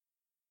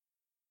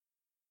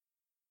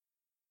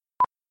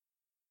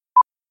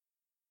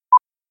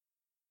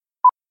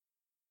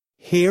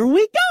Here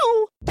we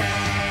go!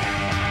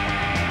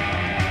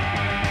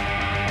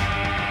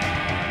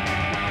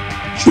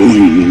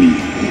 Join me.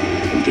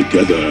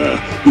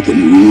 Together, we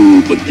can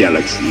rule the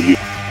galaxy.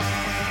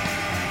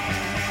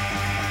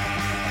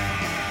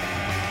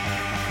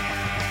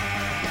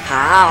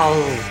 How?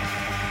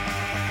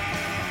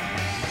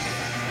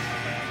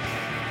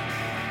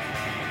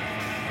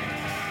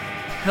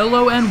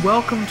 Hello and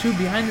welcome to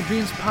Behind the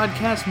Dreams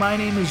podcast. My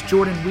name is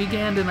Jordan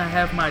Wiegand and I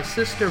have my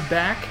sister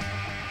back.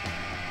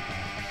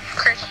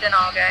 Christian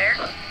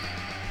Allgaier.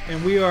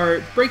 And we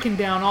are breaking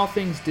down all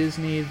things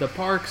Disney, the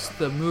parks,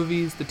 the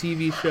movies, the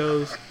TV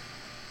shows,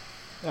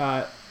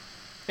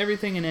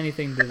 everything and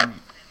anything Disney.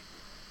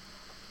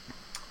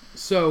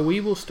 So we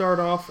will start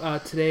off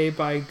today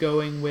by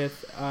going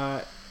with,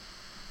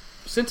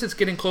 since it's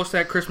getting close to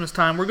that Christmas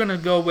time, we're going to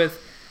go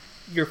with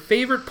your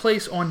favorite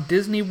place on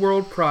Disney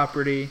World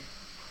property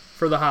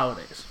for the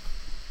holidays.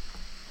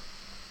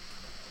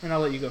 And I'll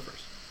let you go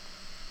first.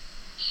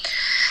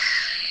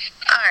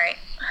 Alright.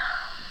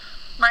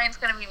 Mine's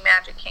going to be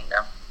Magic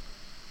Kingdom.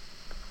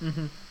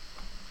 Mm-hmm.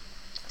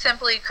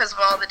 Simply because of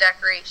all the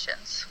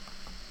decorations.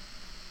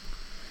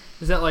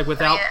 Is that like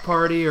without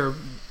party or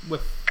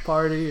with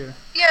party or?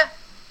 Yeah,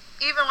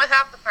 even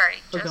without the party.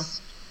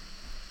 Just,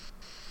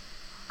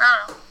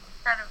 I don't know,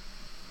 kind of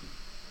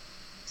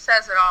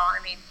says it all.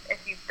 I mean,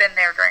 if you've been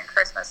there during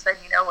Christmas, then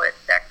you know what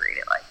it's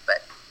decorated like,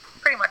 but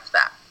pretty much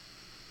that.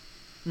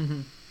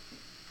 Mm-hmm.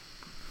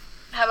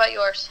 How about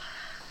yours?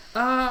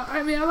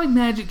 I mean, I like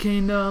Magic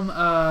Kingdom.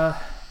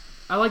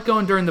 I like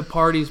going during the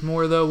parties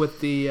more though,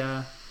 with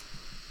the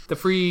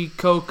free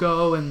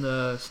cocoa and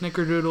the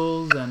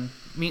snickerdoodles and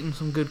meeting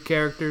some good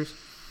characters.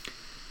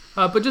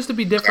 But just to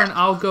be different,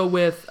 I'll go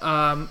with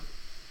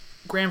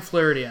Grand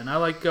Floridian. I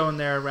like going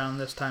there around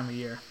this time of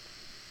year.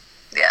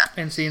 Yeah.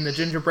 And seeing the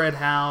gingerbread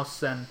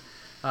house and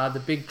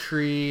the big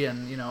tree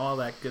and, all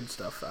that good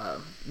stuff.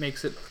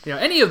 Makes it,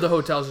 any of the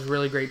hotels is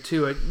really great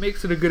too. It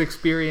makes it a good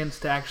experience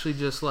to actually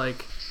just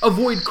like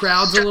avoid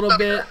crowds a little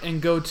bit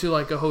and go to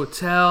like a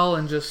hotel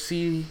and just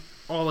see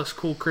all this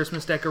cool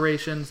Christmas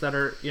decorations that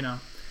are,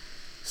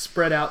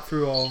 spread out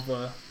through all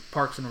the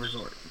parks and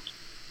resort.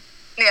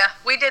 Yeah,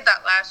 we did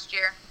that last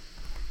year.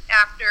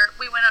 After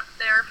we went up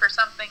there for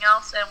something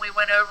else and we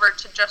went over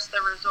to just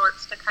the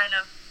resorts to kind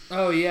of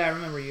Oh yeah, I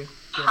remember you.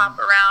 hop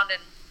around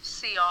and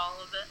see all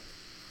of it.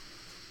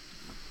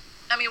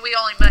 I mean, we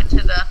only went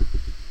to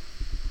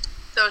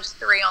those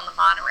three on the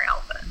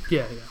monorail, but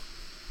Yeah.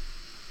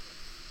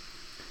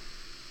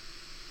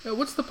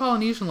 What's the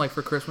Polynesian like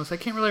for Christmas? I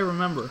can't really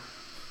remember.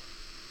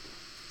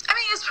 I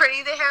mean, it's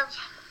pretty. They have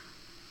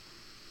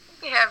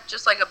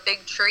just like a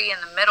big tree in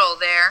the middle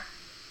there.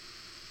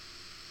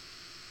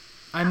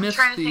 I'm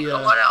trying to think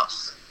of what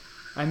else.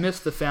 I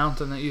missed the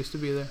fountain that used to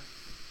be there.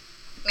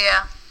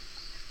 Yeah.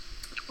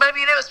 But I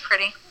mean, it was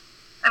pretty.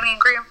 I mean,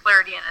 Grand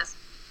Floridian is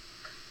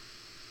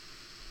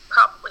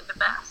probably the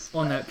best.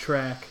 On that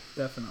track,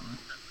 definitely.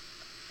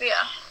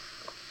 Yeah.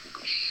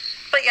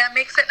 But yeah, it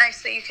makes it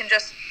nice that you can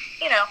just,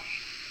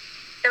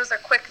 it was a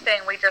quick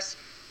thing. We just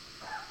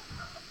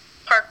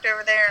parked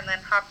over there and then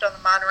hopped on the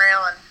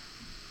monorail and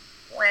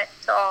went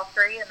to all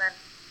three, and then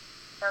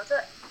that was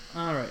it.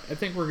 All right, I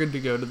think we're good to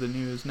go to the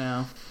news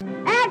now.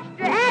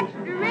 Extra,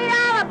 extra, read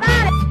all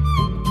about it.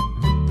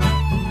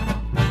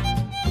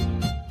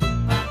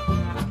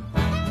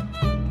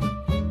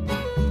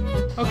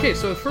 Okay,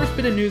 so the first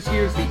bit of news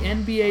here is the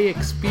NBA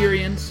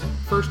Experience.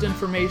 First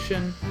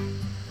information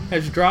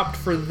has dropped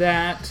for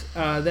that.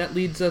 That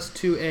leads us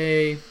to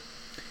a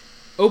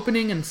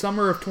opening in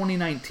summer of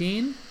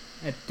 2019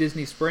 at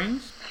Disney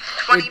Springs.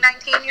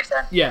 2019, you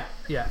said? Yeah.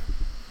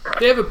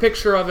 They have a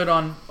picture of it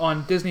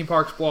on Disney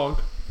Parks blog.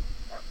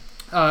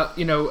 Like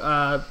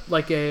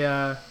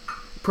a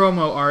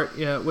promo art.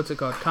 Yeah, what's it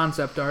called?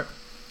 Concept art.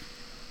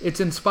 It's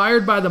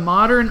inspired by the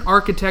modern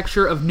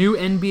architecture of new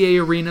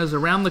NBA arenas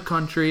around the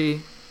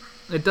country.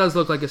 It does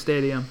look like a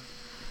stadium.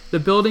 The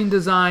building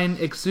design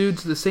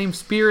exudes the same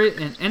spirit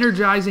and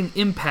energizing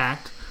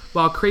impact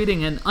while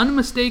creating an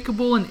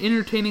unmistakable and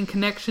entertaining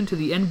connection to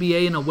the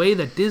NBA in a way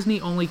that Disney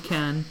only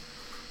can.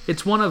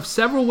 It's one of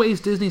several ways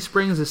Disney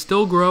Springs is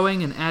still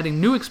growing and adding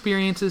new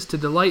experiences to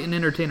delight and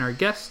entertain our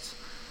guests.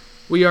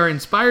 We are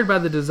inspired by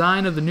the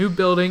design of the new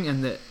building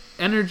and the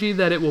energy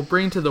that it will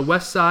bring to the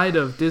west side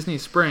of Disney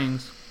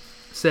Springs,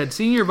 said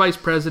Senior Vice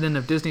President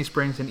of Disney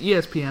Springs and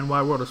ESPN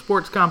Wide World of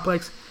Sports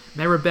Complex,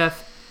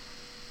 Maribeth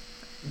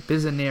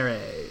Bizanere,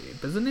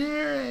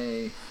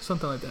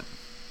 something like that.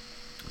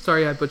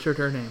 Sorry, I butchered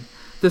her name.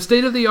 The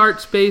state-of-the-art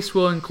space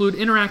will include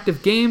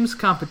interactive games,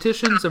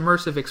 competitions,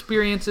 immersive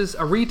experiences,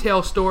 a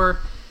retail store,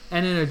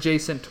 and an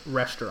adjacent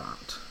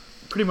restaurant.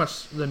 Pretty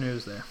much the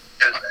news there.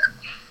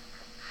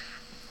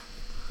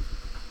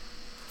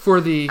 For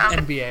the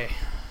NBA.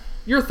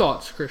 Your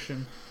thoughts,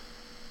 Christian?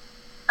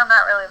 I'm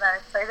not really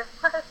that excited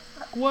about it.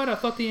 What? I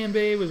thought the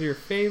NBA was your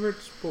favorite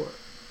sport.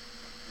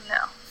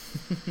 No.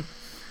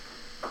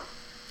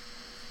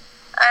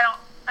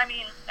 I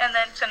mean, and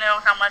then to know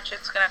how much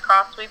it's going to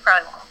cost, we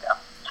probably won't go.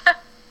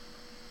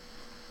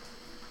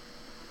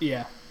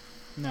 Yeah.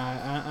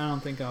 Nah, I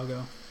don't think I'll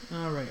go.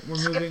 All right, we're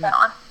moving. Skip that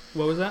one.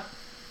 What was that?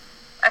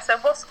 I said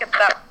we'll skip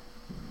that.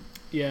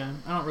 Yeah,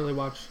 I don't really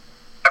watch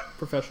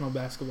professional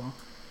basketball.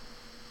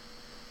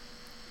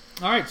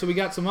 All right, so we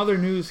got some other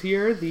news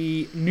here.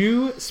 The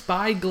new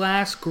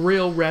Spyglass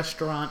Grill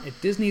restaurant at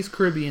Disney's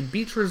Caribbean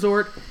Beach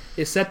Resort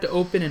is set to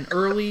open in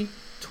early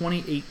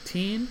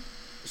 2018.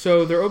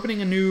 So they're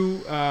opening a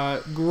new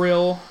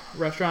grill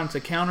restaurant. It's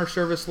a counter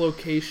service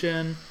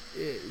location.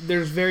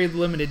 There's very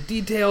limited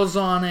details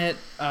on it.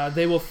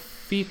 They will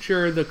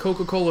feature the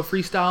Coca-Cola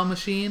Freestyle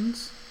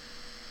machines.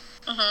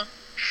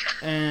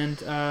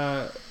 And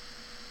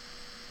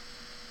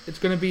it's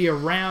going to be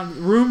around,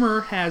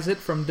 rumor has it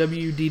from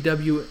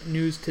WDW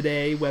News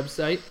Today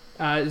website,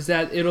 is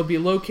that it'll be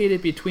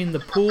located between the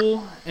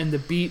pool and the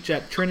beach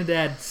at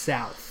Trinidad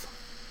South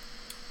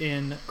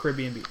in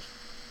Caribbean Beach.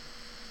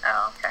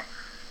 Oh, okay.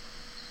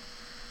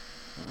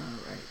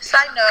 Alright.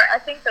 Side note, I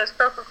think those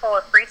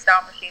Coca-Cola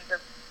Freestyle machines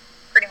are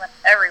pretty much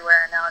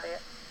everywhere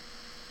nowadays.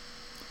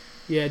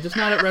 Yeah, just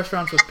not at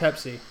restaurants with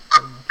Pepsi.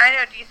 I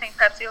know, do you think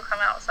Pepsi will come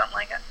out with something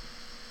like it?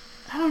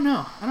 I don't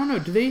know.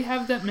 Do they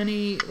have that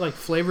many, like,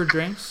 flavored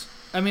drinks?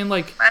 I mean,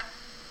 like,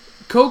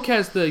 Coke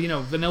has the,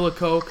 vanilla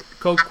Coke,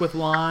 Coke with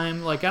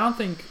lime. Like, I don't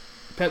think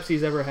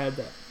Pepsi's ever had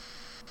that.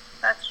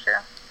 That's true.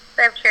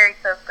 They have cherry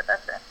Coke, but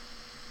that's it.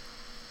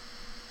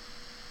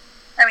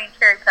 I mean,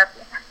 cherry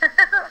Pepsi.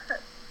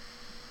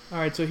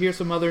 Alright, so here's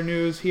some other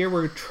news. Here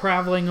we're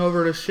traveling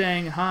over to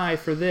Shanghai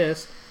for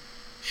this.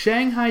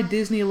 Shanghai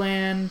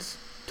Disneyland's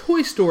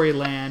Toy Story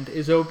Land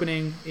is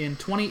opening in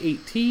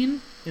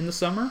 2018 in the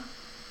summer.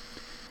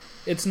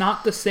 It's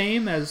not the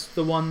same as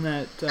the one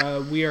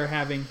that we are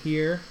having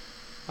here.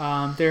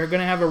 They're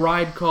going to have a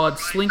ride called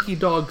Slinky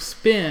Dog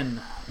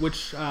Spin,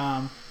 which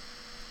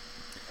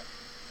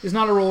is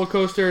not a roller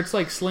coaster. It's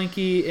like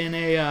Slinky in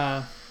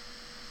a,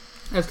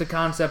 as the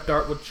concept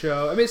art would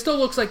show. I mean, it still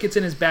looks like it's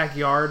in his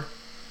backyard.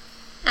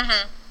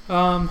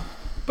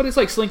 But it's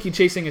like Slinky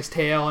chasing his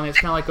tail, and it's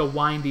kind of like a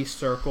windy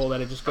circle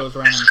that it just goes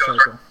around in a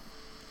circle.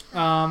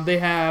 They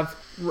have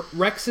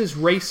Rex's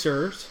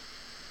Racers,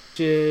 which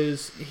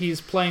is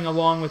he's playing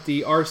along with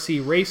the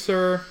RC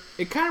Racer.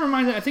 It kind of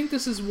reminds me, I think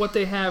this is what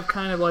they have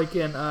kind of like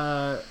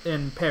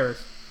in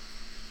Paris,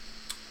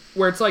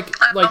 where it's like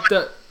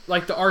the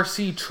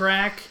RC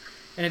track,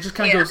 and it just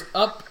kind of goes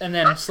up and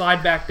then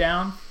slide back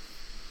down.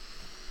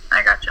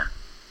 I gotcha.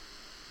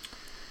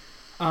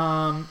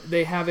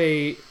 They have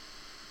a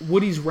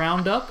Woody's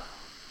Roundup,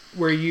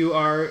 where you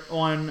are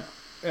on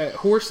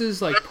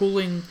horses like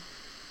pulling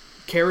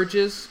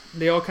carriages.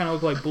 They all kind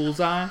of look like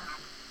Bullseye.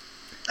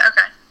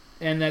 Okay.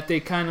 And that they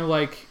kind of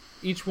like,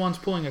 each one's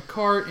pulling a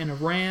cart in a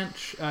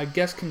ranch.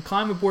 Guests can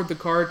climb aboard the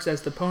carts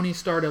as the ponies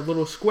start a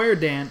little square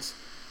dance,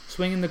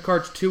 swinging the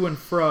carts to and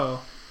fro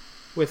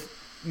with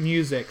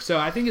music. So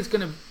I think it's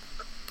going to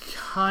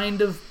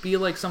kind of be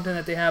like something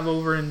that they have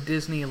over in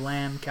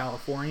Disneyland,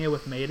 California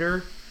with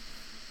Mater.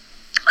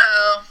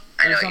 Oh,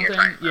 I know Or what something. you're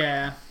talking about.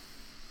 Yeah.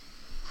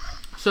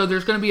 So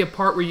there's going to be a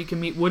part where you can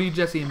meet Woody,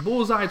 Jesse, and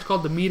Bullseye. It's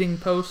called the Meeting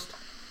Post.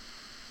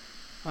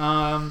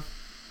 And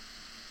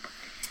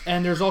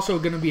there's also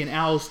going to be an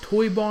Owl's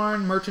Toy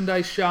Barn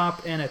merchandise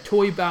shop and a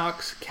Toy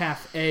Box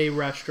Cafe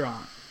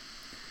restaurant,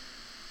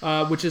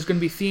 which is going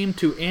to be themed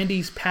to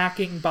Andy's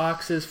packing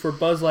boxes for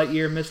Buzz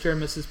Lightyear, Mr.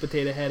 and Mrs.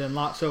 Potato Head, and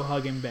Lotso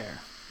Hugging Bear.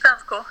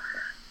 Sounds cool.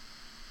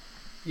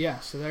 Yeah,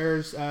 so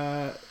there's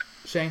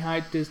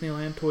Shanghai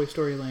Disneyland Toy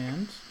Story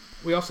Land.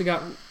 We also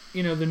got,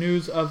 the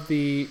news of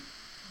the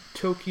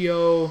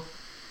Tokyo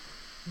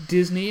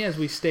Disney as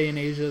we stay in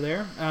Asia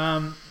there.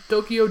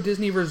 Tokyo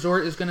Disney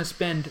Resort is going to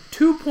spend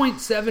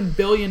 $2.7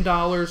 billion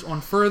on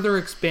further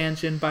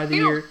expansion by the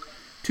year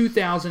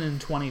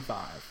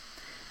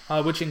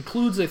 2025, which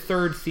includes a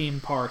third theme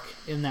park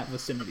in that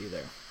vicinity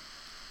there.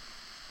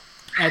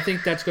 I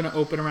think that's going to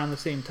open around the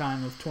same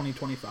time of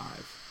 2025.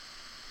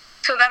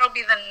 So that'll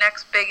be the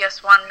next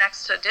biggest one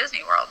next to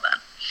Disney World then.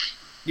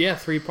 Yeah,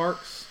 3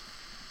 parks.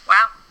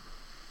 Wow.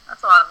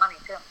 That's a lot of money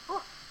too.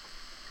 Whew.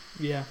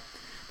 Yeah.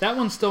 That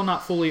one's still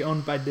not fully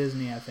owned by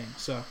Disney, I think,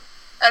 so...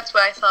 That's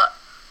what I thought.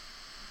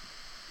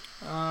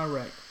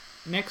 Alright.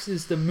 Next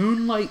is the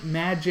Moonlight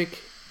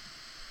Magic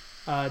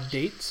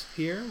dates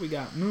here. We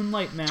got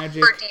Moonlight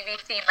Magic. For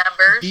DVC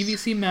members.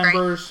 DVC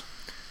members.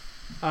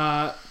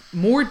 Right.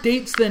 More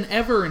dates than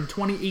ever in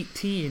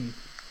 2018.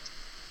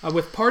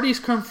 With parties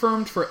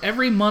confirmed for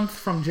every month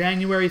from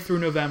January through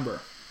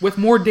November. With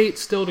more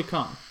dates still to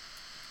come.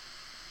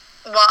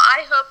 Well,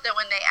 I hope that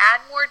when they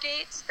add more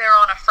dates, they're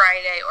on a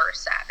Friday or a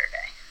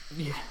Saturday.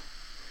 Yeah.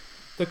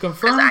 The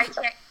confirmed... Because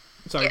I can't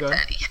Sorry, get go to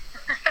ahead. any.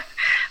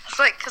 It's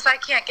like, because I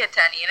can't get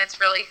to any, and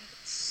it's really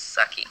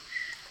sucky.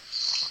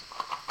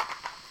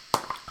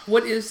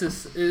 What is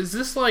this? Is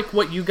this like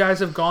what you guys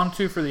have gone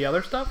to for the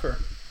other stuff, or?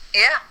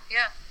 Yeah.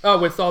 Oh,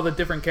 with all the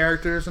different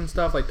characters and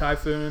stuff, like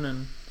Typhoon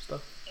and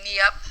stuff?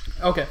 Yep.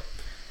 Okay.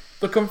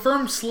 The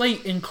confirmed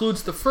slate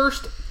includes the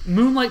first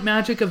Moonlight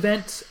Magic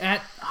events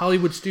at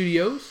Hollywood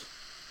Studios.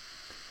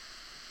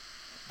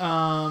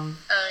 Oh,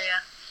 yeah.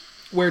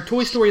 where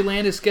Toy Story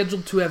Land is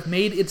scheduled to have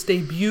made its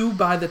debut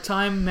by the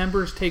time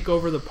members take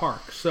over the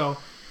park. So,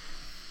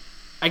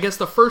 I guess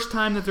the first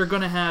time that they're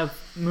going to have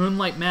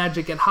Moonlight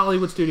Magic at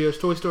Hollywood Studios,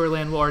 Toy Story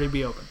Land will already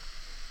be open.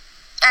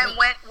 And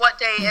what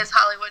day is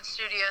Hollywood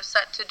Studios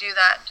set to do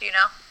that? Do you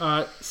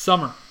know?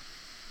 Summer.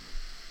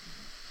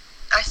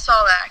 I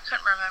saw that. I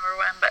couldn't remember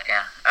when, but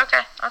yeah.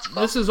 Okay, that's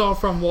cool. This is all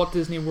from Walt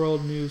Disney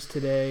World News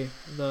Today,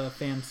 the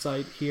fan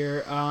site here.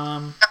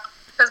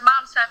 Because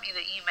Mom sent me the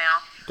email.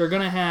 They're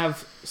going to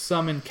have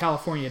some in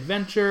California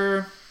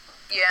Adventure.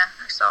 Yeah,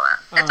 I saw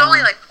that. It's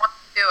only like 1 or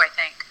 2, I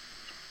think.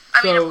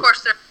 I mean, of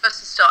course, they're supposed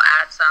to still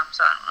add some,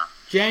 so I don't know.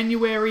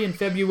 January and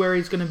February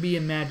is going to be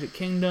in Magic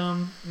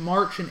Kingdom.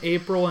 March and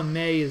April and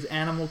May is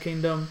Animal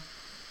Kingdom.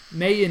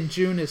 May and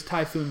June is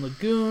Typhoon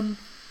Lagoon.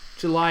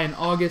 July and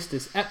August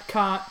is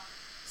Epcot.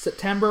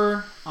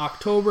 September,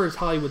 October is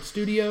Hollywood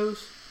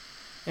Studios.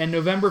 And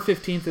November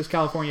 15th is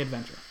California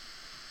Adventure.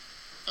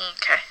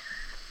 Okay.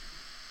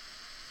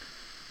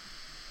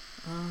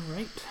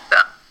 Alright. So.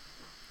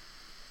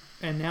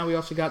 And now we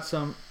also got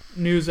some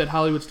news at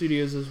Hollywood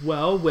Studios as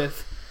well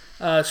with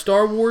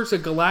Star Wars: A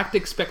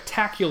Galactic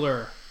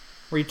Spectacular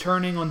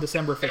returning on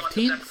December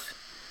 15th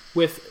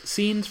with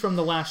scenes from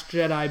The Last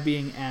Jedi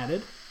being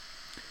added.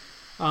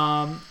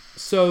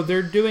 So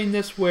they're doing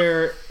this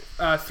where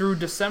through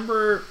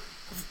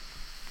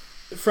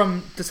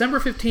from December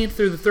 15th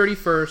through the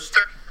 31st,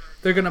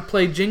 they're going to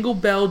play Jingle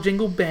Bell,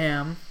 Jingle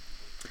Bam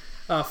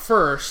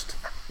first,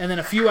 and then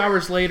a few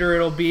hours later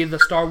it'll be the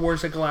Star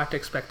Wars: A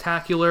Galactic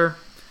Spectacular.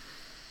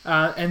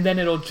 And then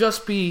it'll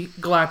just be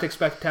Galactic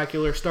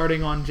Spectacular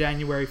starting on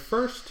January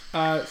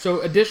 1st.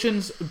 So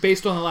additions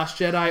based on The Last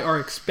Jedi are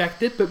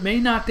expected, but may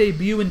not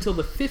debut until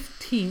the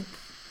 15th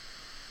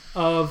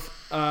of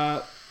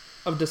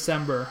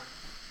December,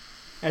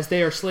 as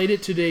they are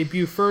slated to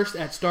debut first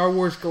at Star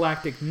Wars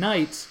Galactic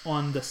Nights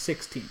on the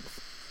 16th.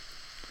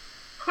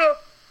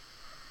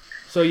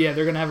 So yeah,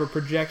 they're going to have a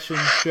projection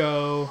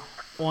show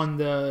on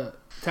the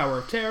Tower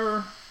of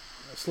Terror,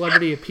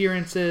 celebrity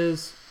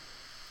appearances,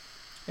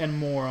 and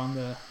more on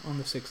the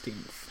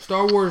 16th.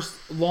 Star Wars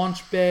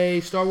Launch Bay,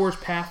 Star Wars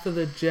Path of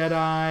the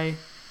Jedi,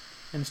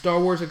 and Star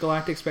Wars: A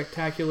Galactic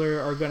Spectacular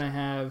are going to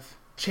have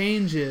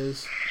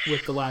changes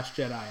with The Last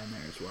Jedi in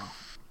there as well.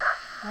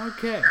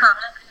 Okay.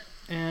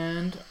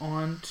 And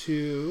on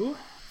to...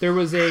 There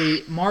was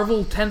a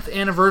Marvel 10th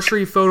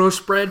anniversary photo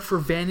spread for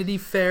Vanity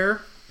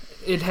Fair.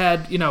 It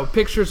had,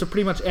 pictures of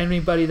pretty much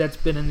anybody that's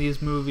been in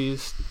these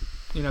movies,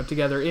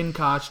 together in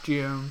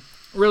costume.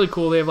 Really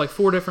cool. They have like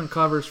 4 different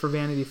covers for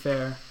Vanity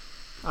Fair.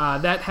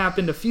 That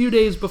happened a few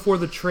days before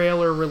the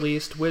trailer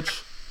released,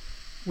 which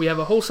we have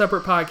a whole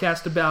separate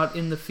podcast about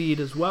in the feed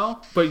as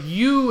well. But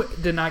you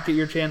did not get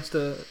your chance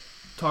to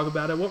talk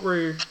about it. What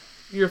were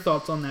your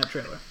thoughts on that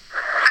trailer?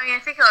 I mean, I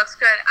think it looks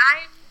good.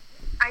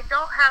 I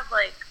don't have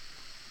like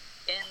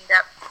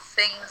in-depth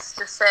things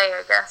to say,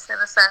 I guess, in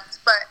a sense,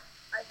 but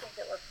I think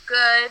it looks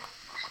good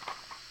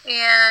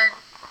and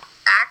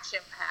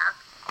action-packed.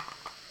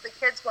 The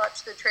kids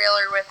watched the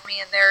trailer with me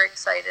and they're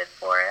excited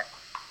for it.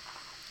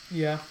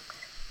 Yeah.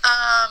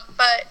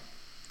 But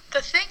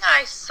the thing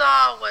I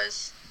saw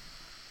was,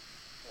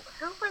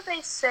 who were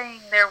they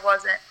saying there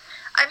wasn't?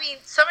 I mean,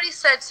 somebody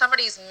said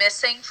somebody's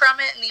missing from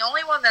it, and the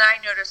only one that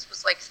I noticed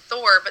was like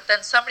Thor, but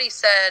then somebody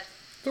said...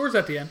 Thor's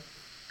at the end.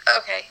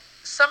 Okay.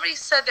 Somebody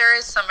said there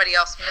is somebody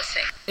else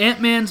missing.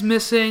 Ant-Man's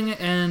missing,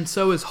 and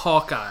so is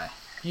Hawkeye.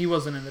 He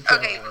wasn't in the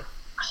trailer. Okay,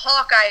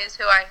 Hawkeye is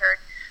who I heard.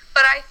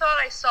 But I thought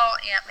I saw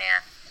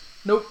Ant-Man.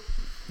 Nope.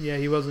 Yeah,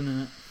 he wasn't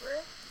in it.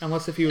 Really?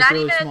 Unless if he was Not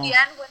really even small. At the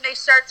end when they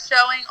start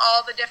showing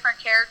all the different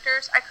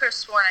characters. I could have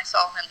sworn I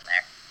saw him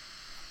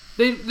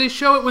there. They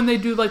show it when they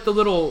do like the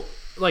little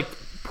like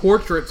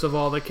portraits of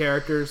all the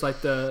characters,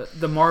 like the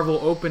Marvel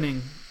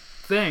opening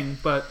thing,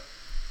 but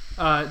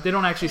they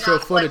don't actually show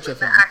footage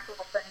of him. The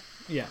actual thing.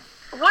 Yeah.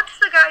 What's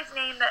the guy's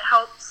name that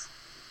helps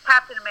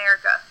Captain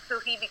America, who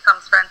he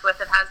becomes friends with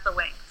and has the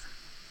wings?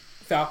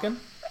 Falcon?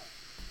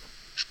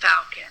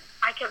 Falcon.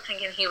 I kept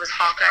thinking he was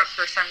Hawkeye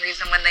for some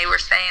reason when they were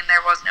saying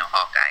there was no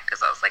Hawkeye,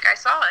 because I was like, I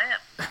saw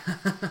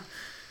him.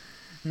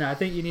 No, I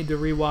think you need to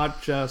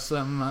rewatch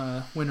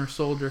some Winter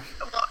Soldier.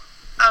 Well,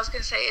 I was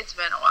going to say, it's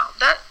been a while.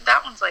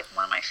 That one's like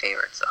one of my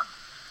favorites,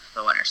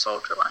 the Winter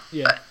Soldier one.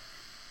 Yeah. But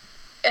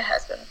it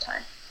has been a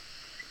time.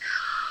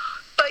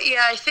 But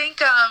yeah, I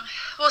think,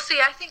 well, see,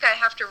 I think I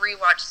have to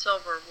rewatch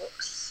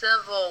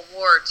Civil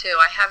War too.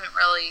 I haven't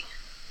really...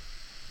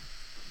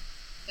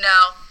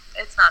 No,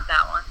 it's not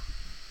that one.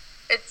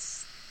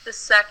 It's the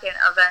second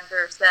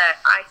Avengers that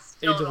I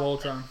still Age of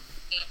Ultron.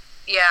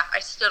 Yeah, I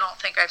still don't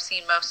think I've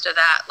seen most of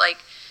that. Like,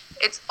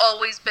 it's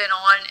always been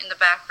on in the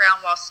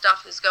background while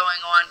stuff is going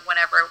on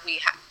whenever we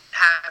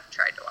have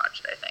tried to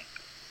watch it, I think.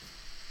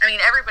 I mean,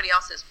 everybody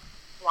else has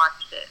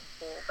watched it,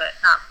 but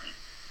not me.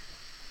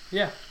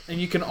 Yeah, and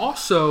you can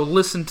also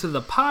listen to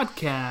the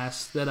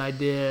podcast that I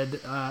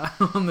did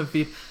on the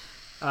feed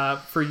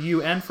for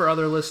you and for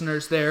other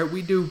listeners there.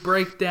 We do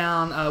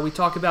breakdown. We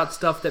talk about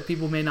stuff that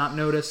people may not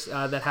notice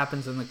that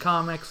happens in the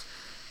comics.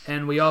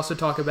 And we also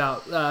talk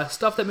about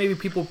stuff that maybe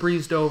people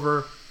breezed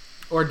over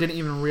or didn't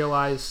even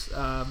realize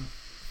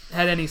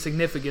had any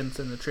significance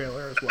in the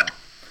trailer as well.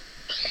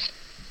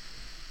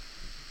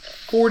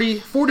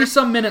 40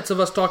 some minutes of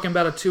us talking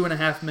about a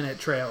 2.5 minute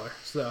trailer.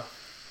 So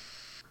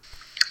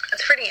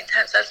It's pretty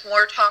intense. That's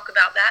more talk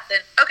about that than...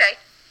 Okay,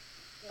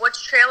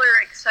 which trailer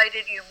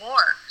excited you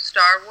more?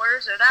 Star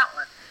Wars or that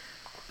one?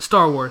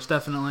 Star Wars,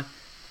 definitely.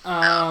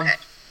 Okay.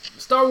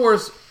 Star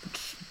Wars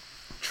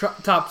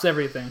tops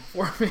everything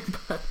for me,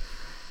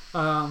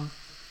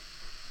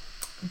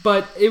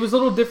 but it was a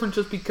little different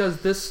just because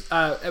this,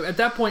 at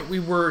that point, we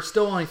were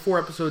still only 4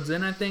 episodes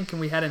in, I think,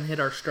 and we hadn't hit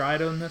our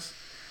stride on this.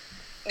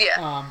 Yeah.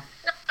 No,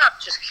 I'm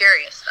just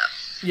curious,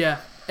 though. Yeah,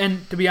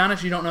 and to be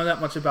honest, you don't know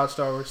that much about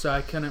Star Wars, so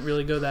I couldn't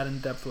really go that in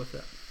depth with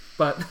it.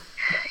 But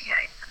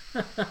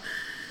Yeah.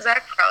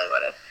 Zach probably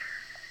would have.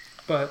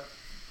 But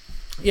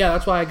yeah,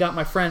 that's why I got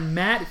my friend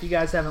Matt. If you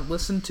guys haven't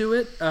listened to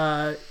it,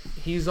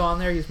 he's on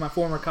there. He's my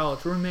former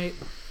college roommate,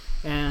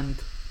 and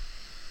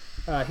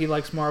he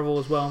likes Marvel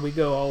as well, and we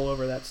go all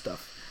over that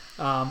stuff.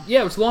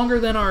 Yeah, it was longer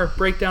than our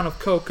breakdown of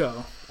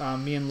Coco.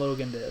 Me and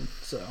Logan did,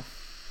 so,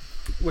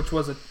 which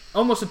was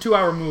almost a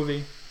 2-hour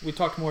movie. We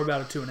talked more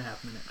about a 2.5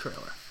 minute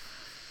trailer.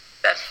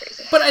 That's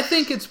crazy. But I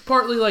think it's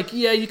partly like,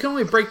 yeah, you can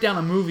only break down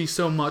a movie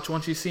so much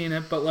once you've seen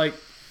it, but like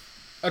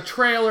a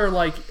trailer,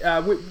 like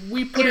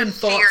we put in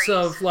thoughts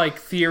of like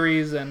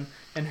theories and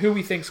who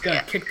we think's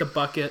gonna kick the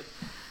bucket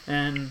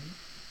and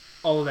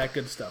all of that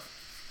good stuff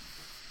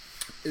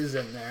is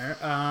in there.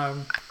 I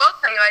will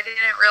tell you, I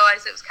didn't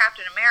realize it was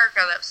Captain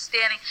America that was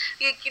standing.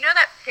 You know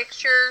that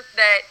picture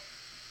that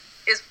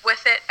is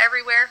with it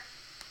everywhere?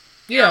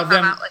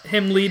 Yeah,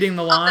 him leading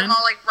the line. Them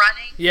all like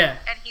running. Yeah.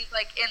 And he's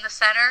like in the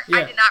center. Yeah.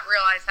 I did not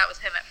realize that was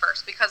him at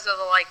first because of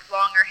the like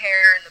longer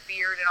hair and the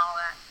beard and all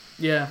that.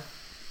 Yeah.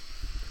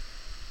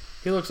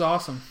 He looks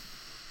awesome.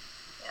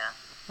 Yeah.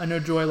 I know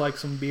Joy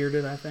likes him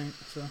bearded, I think.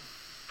 So.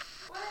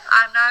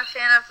 I'm not a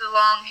fan of the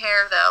long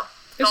hair though.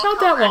 It's not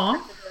that long.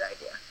 That's a good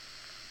idea.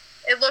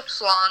 It looks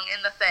long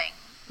in the thing.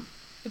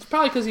 It's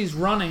probably because he's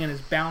running and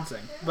is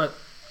bouncing, but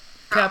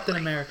Captain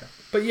America.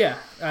 But yeah,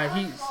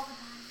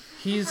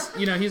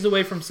 he's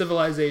away from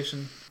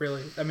civilization,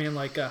 really. I mean,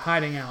 like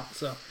hiding out,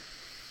 so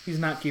he's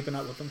not keeping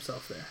up with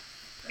himself there.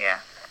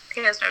 Yeah,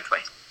 he has no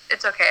choice.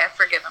 It's okay, I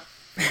forgive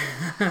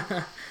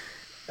him.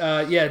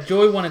 Yeah,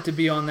 Joy wanted to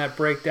be on that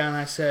breakdown.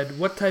 I said,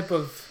 what type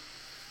of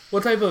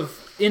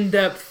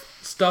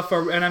in-depth stuff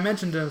and I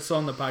mentioned this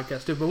on the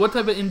podcast too, but what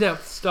type of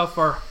in-depth stuff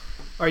are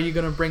you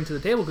going to bring to the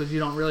table, because you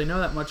don't really know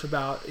that much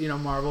about,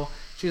 Marvel.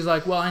 She's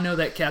like, well, I know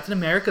that Captain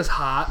America's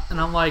hot, and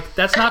I'm like,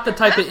 that's not the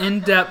type of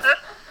in-depth,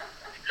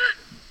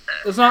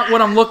 that's not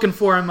what I'm looking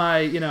for in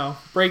my,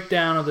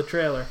 breakdown of the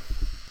trailer.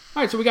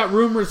 All right, so we got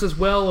rumors as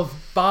well of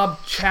Bob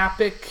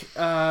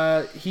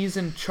Chapek. He's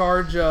in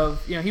charge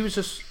of, he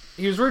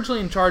was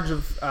originally in charge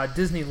of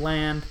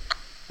Disneyland.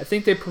 I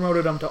think they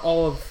promoted him to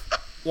all of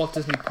Walt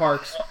Disney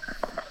Parks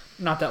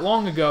not that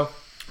long ago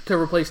to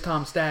replace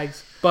Tom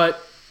Staggs.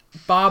 But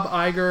Bob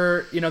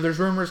Iger, there's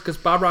rumors because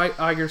Bob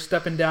Iger's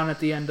stepping down at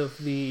the end of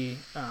the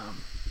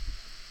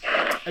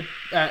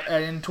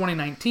in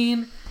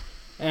 2019,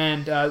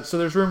 and so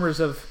there's rumors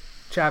of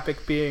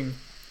Chapek being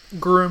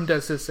groomed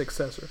as his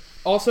successor.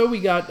 Also, we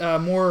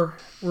got more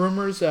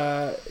rumors,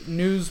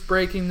 news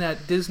breaking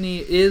that Disney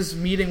is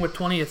meeting with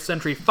 20th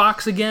Century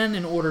Fox again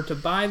in order to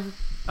buy,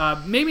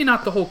 maybe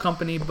not the whole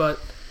company, but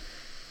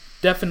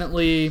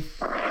definitely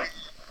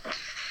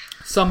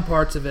some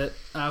parts of it.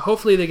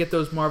 Hopefully they get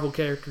those Marvel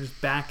characters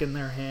back in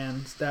their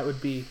hands.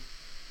 That'd be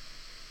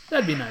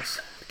nice.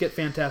 Get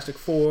Fantastic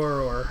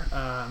Four, or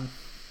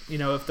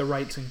if the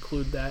rights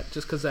include that,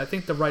 just because I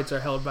think the rights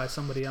are held by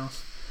somebody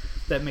else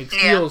that makes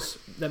deals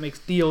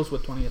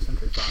with 20th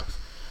Century Fox,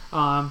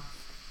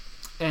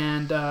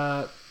 and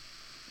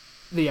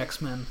the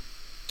X-Men.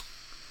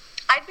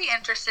 I'd be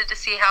interested to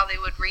see how they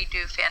would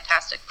redo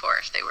Fantastic Four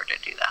if they were to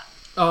do that.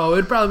 Oh,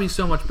 it'd probably be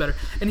so much better.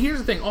 And here's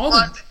the thing: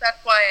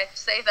 that's why I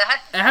say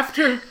that.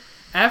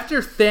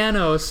 After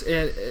Thanos,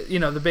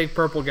 the big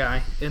purple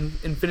guy in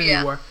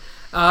Infinity War,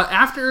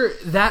 after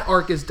that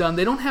arc is done,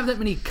 they don't have that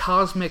many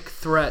cosmic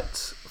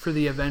threats for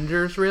the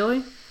Avengers,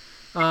 really,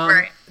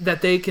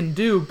 that they can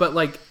do. But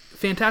like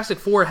Fantastic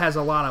Four has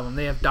a lot of them.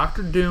 They have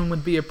Doctor Doom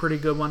would be a pretty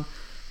good one.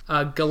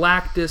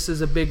 Galactus is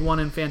a big one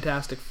in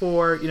Fantastic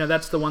Four.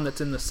 That's the one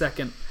that's in the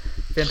second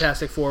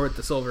Fantastic Four with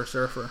the Silver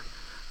Surfer.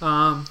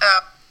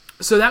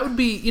 So that would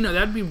be,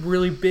 that'd be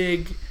really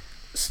big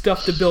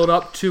stuff to build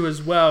up to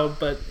as well.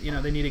 But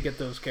they need to get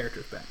those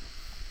characters back.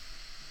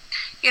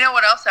 You know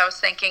what else I was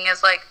thinking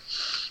is like,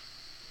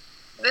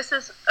 this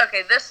is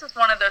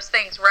one of those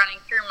things running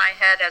through my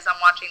head as I'm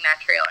watching that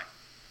trailer.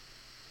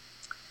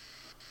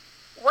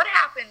 What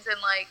happens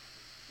in, like,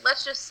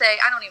 let's just say,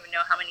 I don't even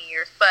know how many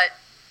years, but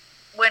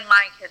when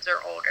my kids are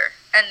older,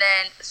 and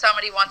then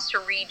somebody wants to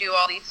redo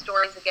all these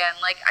stories again,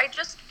 like, I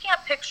just can't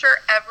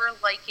picture ever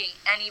liking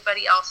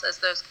anybody else as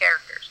those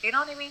characters. You know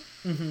what I mean?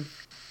 Mm-hmm.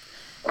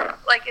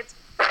 Like, it's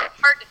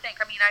hard to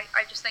think. I mean,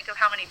 I just think of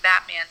how many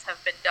Batmans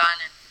have been done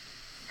and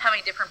how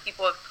many different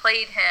people have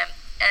played him,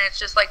 and it's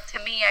just like, to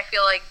me, I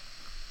feel like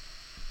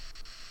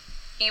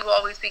he will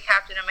always be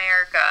Captain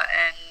America,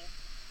 and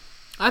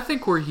I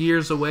think we're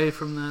years away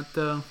from that,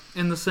 though,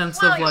 in the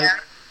sense well, of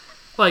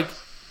like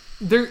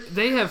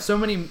they have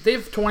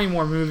 20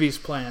 more movies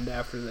planned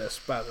after this.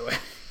 By the way,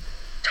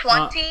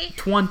 20?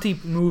 20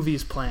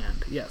 movies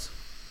planned. Yes.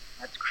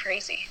 That's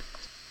crazy.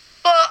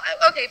 Well,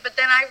 okay, but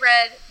then I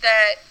read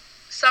that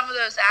some of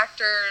those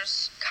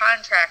actors'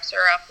 contracts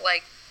are up,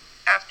 like,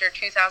 after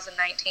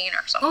 2019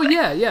 or something. Oh,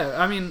 yeah.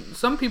 I mean,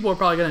 some people are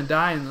probably going to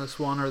die in this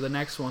one or the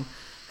next one.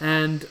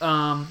 And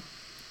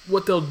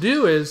what they'll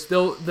do is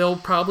they'll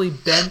probably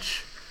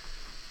bench,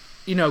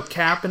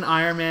 Cap and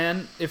Iron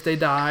Man if they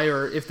die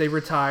or if they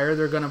retire.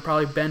 They're going to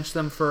probably bench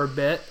them for a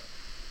bit.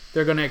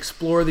 They're going to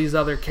explore these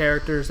other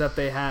characters that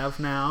they have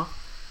now.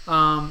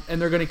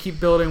 And they're going to keep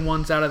building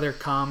ones out of their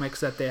comics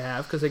that they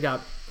have because they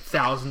got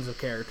thousands of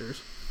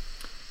characters.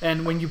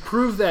 And when you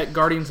prove that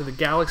Guardians of the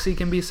Galaxy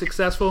can be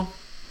successful,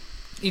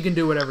 you can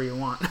do whatever you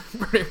want,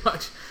 pretty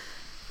much.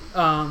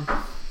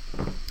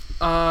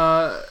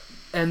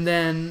 And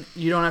then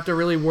you don't have to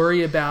really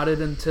worry about it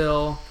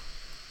until...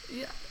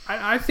 Yeah,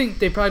 I think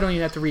they probably don't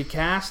even have to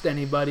recast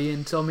anybody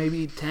until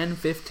maybe 10,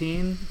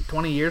 15,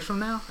 20 years from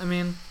now. I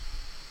mean...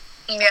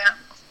 Yeah.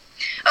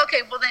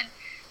 Okay, well then...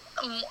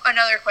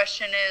 another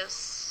question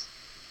is,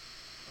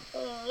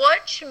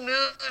 which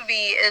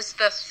movie is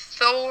the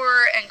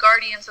Thor and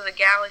Guardians of the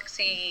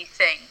Galaxy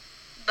thing?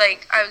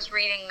 Like, I was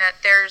reading that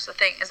there's a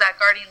thing. Is that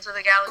Guardians of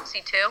the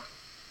Galaxy 2?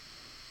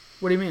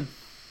 What do you mean?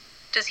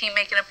 Does he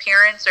make an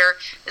appearance, or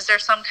is there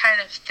some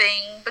kind of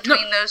thing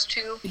between those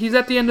two? He's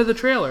at the end of the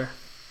trailer.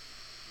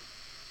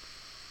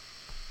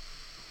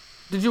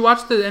 Did you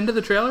watch the end of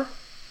the trailer?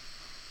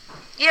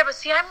 Yeah, but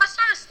see, I must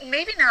not.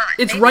 Maybe not.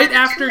 It's maybe right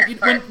after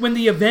when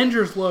the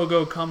Avengers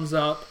logo comes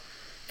up.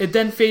 It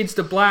then fades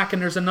to black,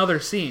 and there's another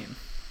scene.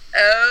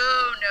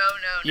 Oh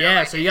no!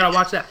 Yeah, so you gotta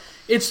watch that.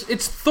 It's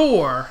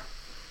Thor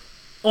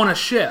on a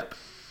ship,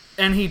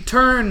 and he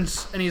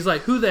turns and he's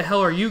like, "Who the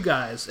hell are you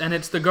guys?" And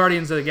it's the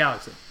Guardians of the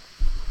Galaxy.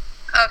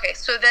 Okay,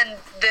 so then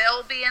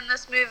they'll be in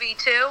this movie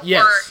too.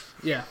 Yes.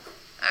 Yeah.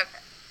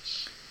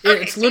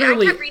 Okay. It's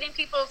literally. I kept reading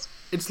people's.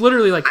 It's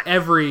literally like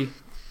every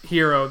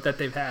hero that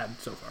they've had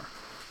so far.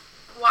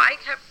 Well, I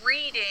kept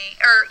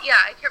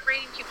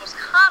reading people's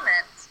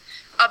comments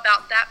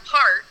about that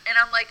part, and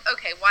I'm like,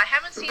 okay, well, I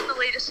haven't seen the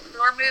latest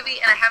Thor movie,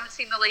 and I haven't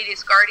seen the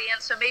latest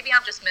Guardians, so maybe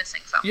I'm just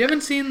missing something. You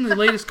haven't seen the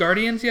latest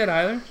Guardians yet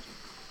either?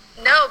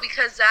 No,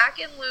 because Zach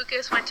and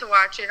Lucas went to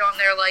watch it on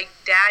their,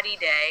 daddy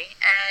day,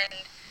 and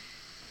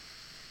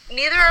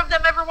neither of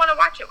them ever want to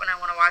watch it when I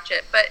want to watch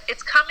it, but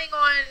it's coming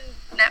on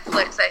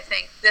Netflix, I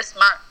think, this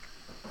month.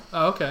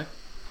 Oh, okay.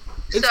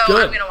 It's so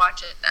good. I'm going to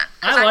watch it then,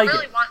 because I like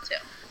really it. want to.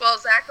 Well,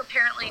 Zach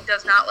apparently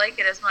does not like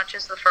it as much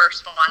as the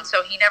first one,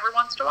 so he never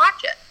wants to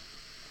watch it.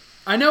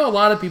 I know a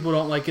lot of people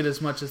don't like it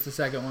as much as the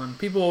second one.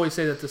 People always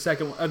say that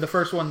the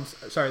first one's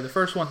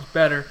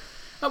better,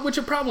 which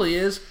it probably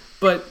is,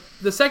 but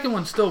the second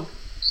one's still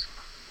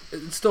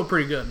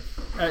pretty good.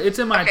 It's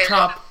in my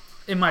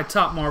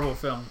top Marvel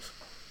films.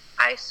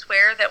 I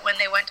swear that when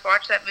they went to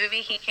watch that movie,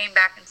 he came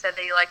back and said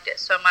that he liked it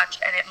so much,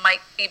 and it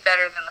might be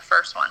better than the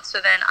first one. So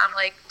then I'm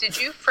like, did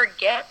you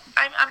forget?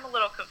 I'm a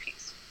little confused.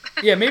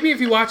 Yeah, maybe if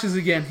he watches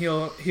again,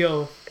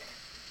 he'll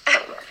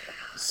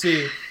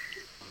see.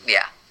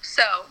 Yeah,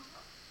 so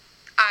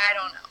I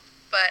don't know,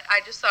 but I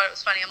just thought it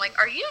was funny. I'm like,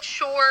 are you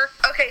sure?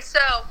 Okay, so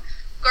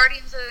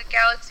Guardians of the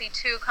Galaxy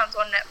 2 comes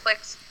on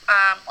Netflix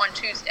on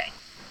Tuesday.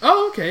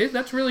 Oh, okay,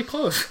 that's really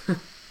close.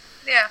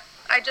 Yeah,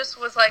 I just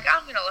was like,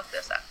 I'm gonna look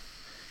this up.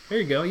 There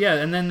you go. Yeah,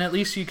 and then at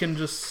least you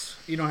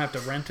don't have to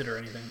rent it or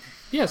anything.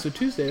 Yeah, so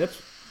Tuesday,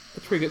 that's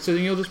pretty good. So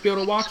then you'll just be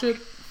able to watch it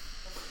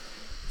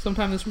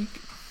sometime this week.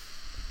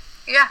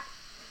 Yeah.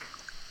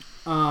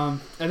 And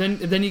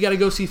then you got to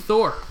go see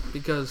Thor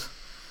because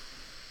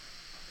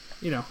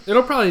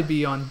it'll probably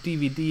be on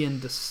DVD in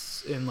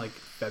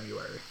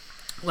February,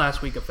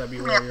 last week of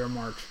February or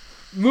March.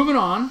 Moving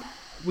on,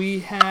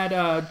 we had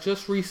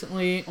just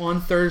recently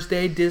on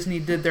Thursday Disney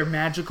did their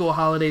magical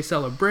holiday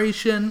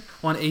celebration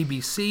on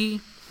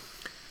ABC,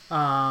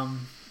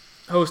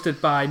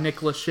 hosted by Nick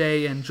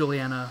Lachey and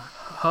Juliana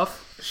Hough.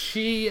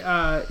 She,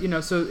 so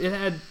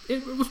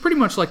it was pretty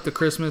much like the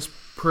Christmas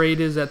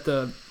parade is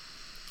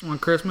on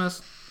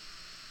Christmas,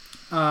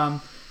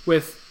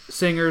 with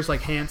singers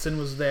like Hanson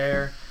was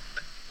there.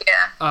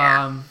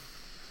 Yeah.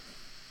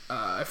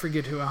 I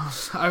forget who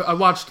else. I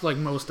watched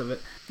most of it.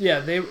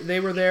 Yeah, they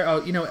were there.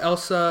 Oh,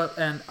 Elsa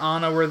and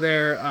Anna were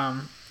there.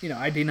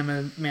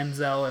 Idina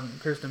Menzel and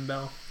Kristen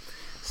Bell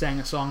sang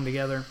a song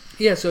together.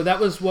 Yeah, so that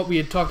was what we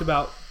had talked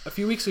about a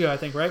few weeks ago, I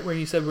think, right? Where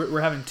you said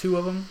we're having two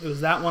of them. It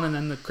was that one and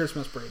then the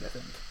Christmas parade, I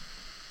think,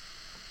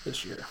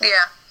 this year.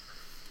 Yeah.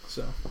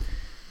 So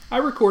I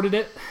recorded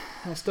it.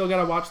 I still got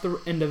to watch the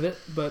end of it,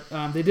 but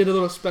they did a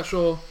little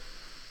special.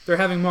 They're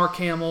having Mark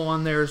Hamill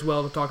on there as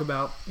well to talk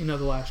about, The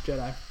Last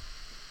Jedi.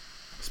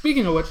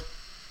 Speaking of which,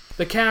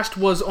 the cast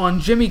was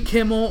on Jimmy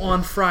Kimmel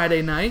on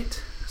Friday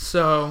night.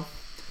 So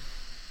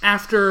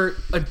after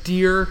a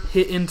deer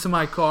hit into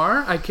my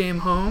car, I came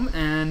home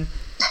and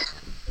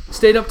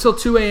Stayed up till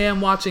 2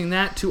 a.m. watching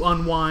that to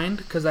unwind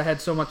because I had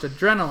so much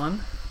adrenaline.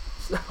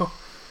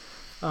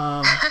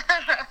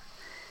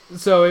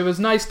 So it was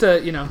nice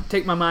to,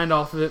 take my mind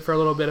off of it for a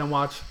little bit and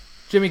watch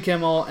Jimmy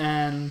Kimmel,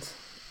 and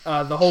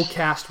the whole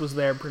cast was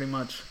there pretty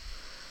much.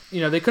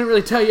 They couldn't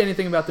really tell you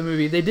anything about the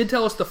movie. They did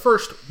tell us the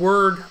first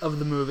word of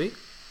the movie.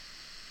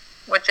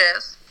 Which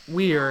is?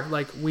 We're,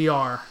 like we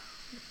are.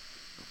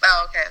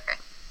 Oh, okay.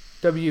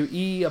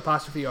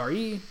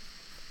 WE''RE.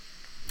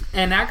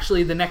 And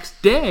actually, the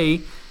next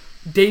day,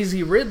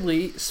 Daisy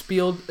Ridley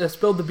spilled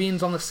the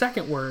beans on the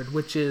second word,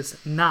 which is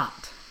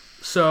not.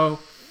 So,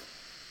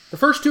 the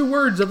first two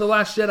words of The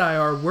Last Jedi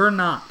are, we're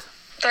not.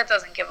 That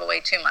doesn't give away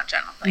too much,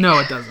 I don't think. No,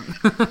 it doesn't.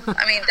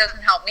 I mean, it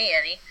doesn't help me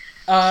any.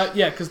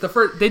 Yeah, because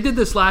they did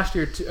this last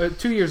year,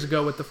 2 years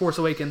ago with The Force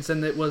Awakens,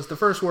 and it was the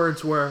first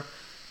words were,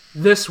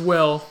 this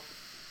will,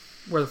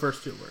 were the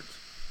first two words.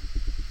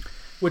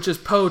 Which is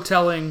Poe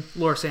telling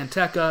Lor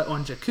Santeca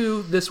on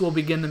Jakku, this will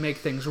begin to make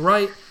things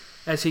right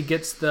as he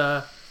gets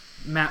the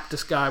map to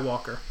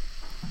Skywalker.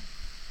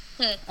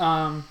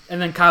 And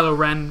then Kylo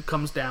Ren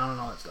comes down and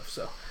all that stuff.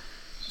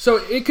 So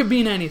it could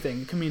mean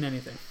anything. It could mean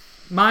anything.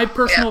 My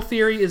personal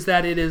theory is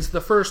that it is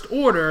the First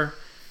Order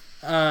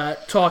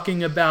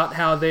talking about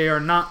how they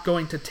are not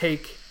going to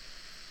take,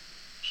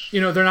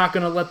 they're not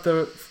going to let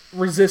the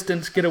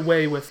Resistance get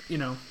away with,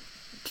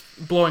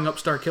 blowing up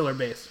Starkiller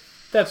Base.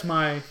 That's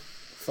my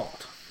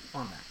thought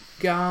on that.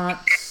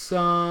 Got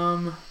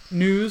some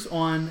news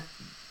on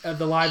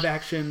the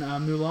live-action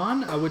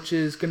Mulan, which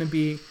is going to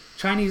be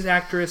Chinese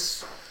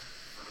actress.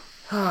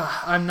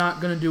 I'm not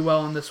going to do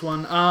well on this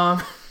one.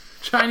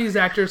 Chinese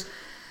actress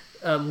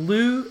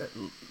Liu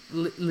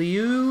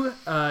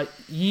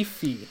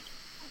Yifei.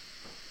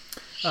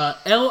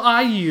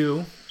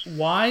 Liuyifei.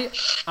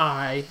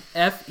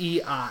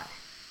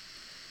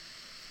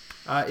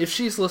 If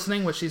she's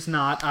listening, which she's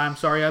not, I'm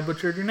sorry I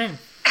butchered your name.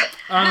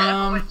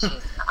 Which she's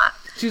not.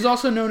 She's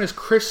also known as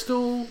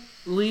Crystal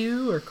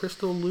Liu or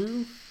Crystal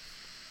Liu.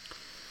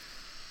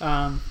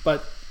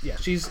 But yeah,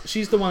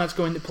 she's the one that's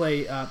going to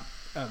play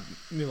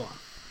Mulan.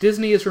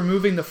 Disney is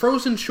removing the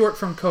Frozen short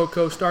from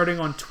Coco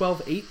starting on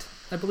 12/8,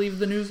 I believe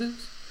the news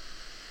is.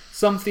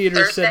 Some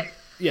theaters Thursday? said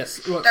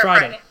yes, well, Or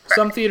Friday. Friday.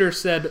 Some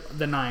theaters said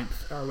the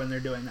 9th are when they're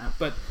doing that,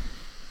 but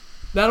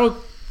that'll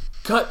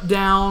cut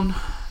down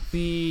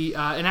the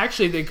and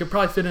actually they could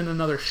probably fit in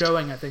another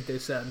showing. I think they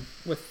said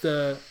with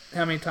the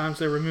how many times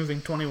they're removing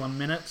 21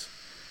 minutes,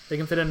 they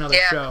can fit another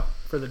show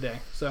for the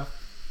day. So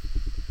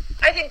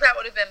I think that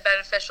would have been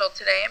beneficial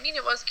today. I mean,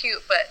 it was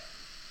cute, but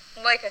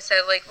like I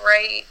said,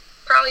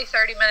 probably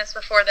 30 minutes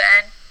before the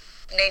end,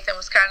 Nathan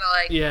was kind of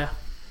like, yeah.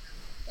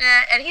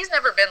 And he's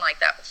never been like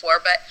that before,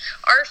 but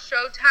our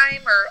show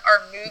time or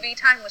our movie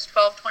time was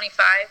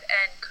 12:25,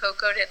 and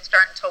Coco didn't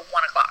start until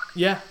 1 o'clock.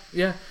 Yeah.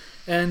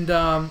 And,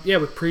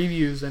 with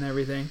previews and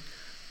everything.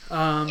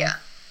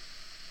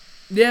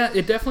 Yeah,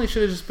 it definitely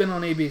should have just been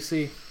on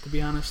ABC, to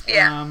be honest.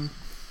 Yeah.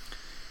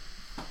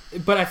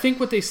 But I think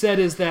what they said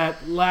is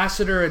that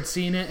Lasseter had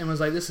seen it and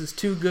was like, this is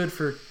too good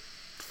for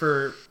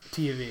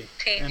TV.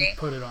 And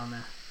put it on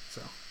there.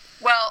 So.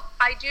 Well,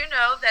 I do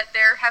know that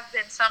there have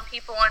been some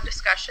people on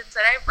discussions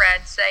that I've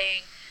read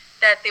saying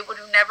that they would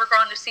have never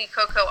gone to see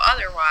Coco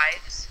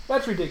otherwise.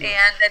 That's ridiculous.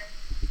 And that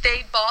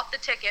they bought the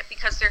ticket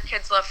because their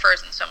kids love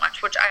Frozen so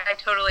much, which I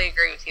totally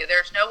agree with you.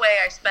 There's no way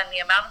I spend the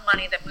amount of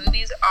money that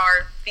movies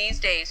are these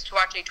days to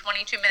watch a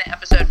 22-minute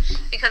episode,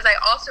 because I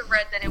also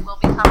read that it will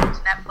be coming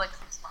to Netflix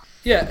this month.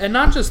 Yeah, and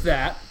not just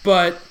that,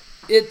 but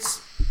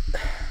it's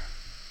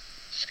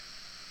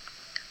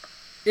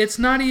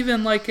not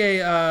even like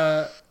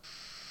it's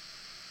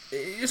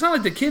not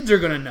like the kids are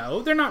going to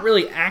know. They're not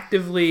really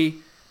actively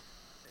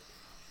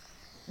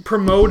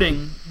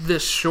promoting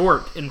this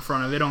short in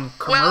front of it on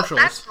commercials. Well,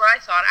 that's what I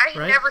thought. I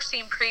had never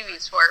seen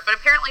previews for it, but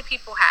apparently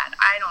people had.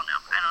 I don't know.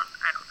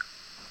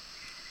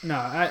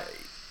 No,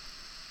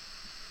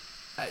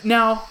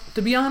 now,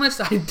 to be honest,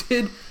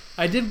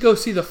 I did go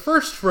see the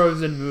first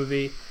Frozen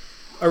movie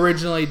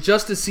originally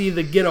just to see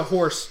the Get a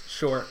Horse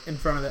short in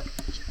front of it.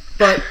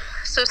 But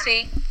so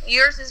see,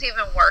 yours is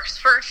even worse.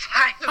 For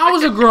 5. I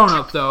was a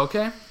grown-up though,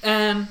 okay?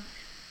 And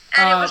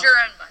it was your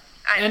own money.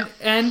 I know.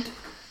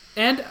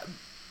 And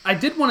I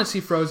did want to see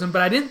Frozen,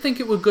 but I didn't think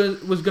it was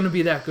going to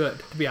be that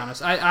good, to be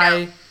honest.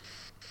 I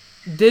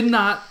did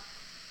not.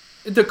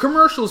 The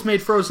commercials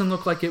made Frozen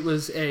look like it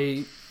was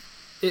they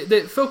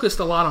focused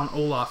a lot on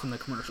Olaf in the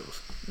commercials,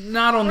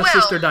 not on the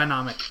sister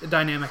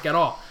dynamic at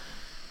all.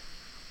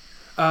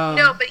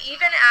 No, but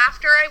even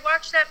after I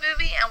watched that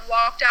movie and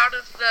walked out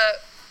of the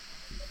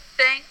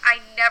thing, I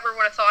never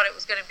would have thought it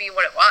was going to be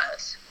what it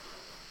was.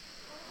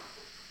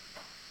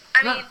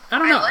 I mean, I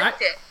don't know. I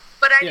liked it,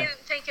 but I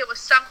didn't think it was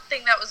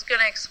something that was going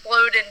to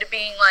explode into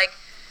being like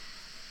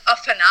a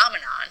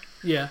phenomenon.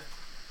 Yeah.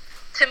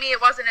 To me,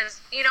 it wasn't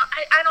as,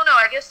 I don't know.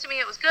 I guess to me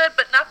it was good,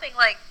 but nothing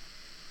like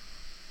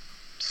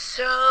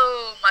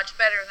so much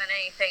better than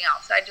anything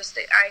else. I guess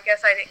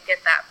I didn't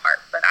get that part,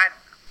 but I don't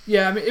know.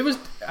 Yeah, I mean, it was,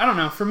 I don't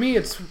know. For me,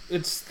 it's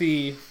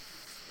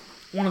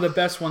one of the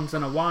best ones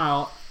in a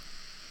while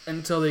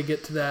until they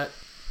get to that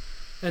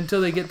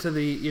until they get to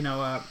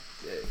the,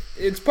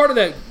 it's part of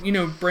that,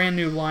 brand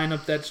new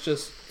lineup that's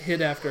just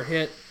hit after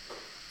hit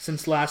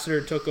since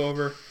Lasseter took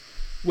over,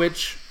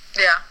 which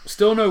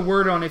still no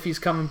word on if he's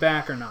coming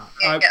back or not.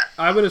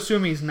 I would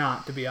assume he's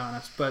not, to be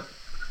honest, but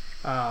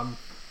well,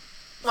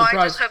 I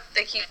just hope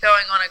they keep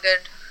going on a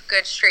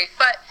good streak.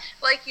 But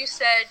like you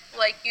said,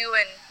 like you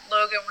and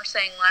Logan were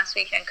saying last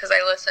weekend, because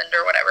I listened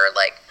or whatever,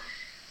 like,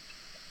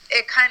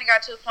 it kind of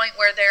got to the point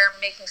where they're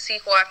making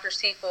sequel after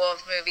sequel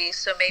of movies,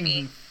 so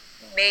maybe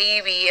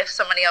if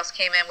somebody else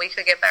came in, we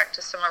could get back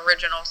to some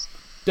originals.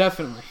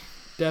 Definitely.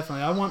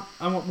 I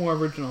want more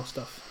original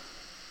stuff.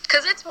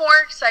 Because it's more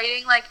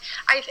exciting, like,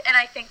 I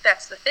think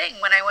that's the thing.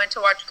 When I went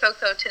to watch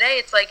Coco today,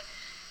 it's like,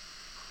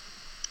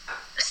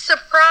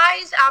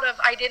 surprise out of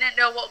I didn't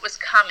know what was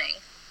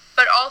coming,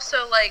 but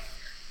also, like,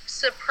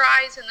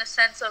 surprise in the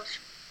sense of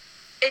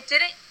it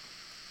didn't,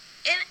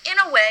 in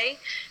a way,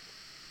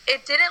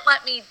 it didn't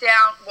let me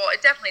down. Well,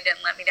 it definitely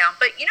didn't let me down.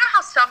 But you know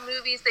how some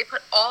movies, they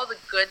put all the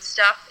good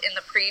stuff in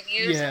the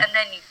previews, and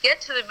then you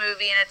get to the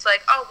movie and it's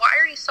like, oh, well, I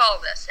already saw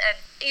this. And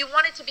you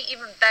want it to be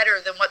even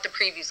better than what the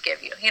previews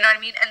give you. You know what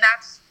I mean? And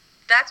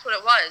that's what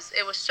it was.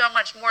 It was so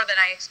much more than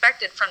I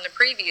expected from the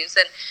previews.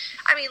 And,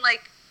 I mean,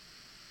 like,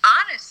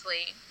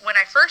 honestly, when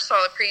I first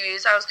saw the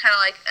previews, I was kind of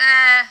like,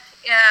 I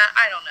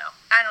don't know.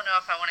 I don't know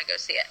if I want to go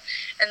see it.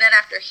 And then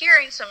after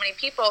hearing so many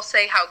people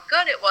say how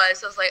good it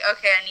was, I was like,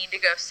 okay, I need to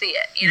go see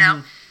it, you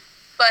know?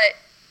 But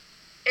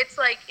it's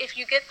like, if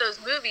you get those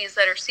movies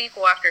that are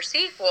sequel after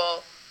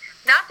sequel,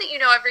 not that you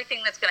know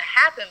everything that's going to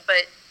happen,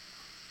 but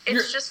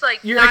it's just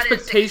like your not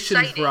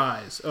expectations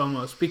rise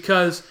almost,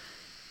 because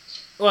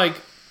like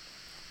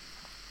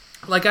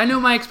I know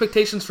my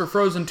expectations for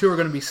Frozen 2 are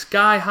going to be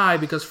sky high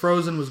because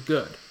Frozen was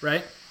good,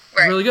 right?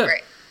 Really good.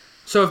 Right.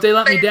 So if they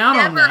let me down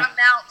on that, it never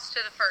amounts to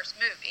the first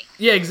movie.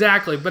 Yeah,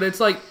 exactly. But it's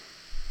like,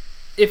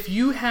 if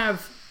you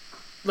have,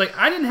 like,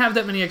 I didn't have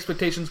that many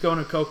expectations going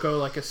to Coco,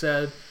 like I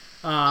said.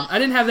 I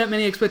didn't have that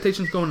many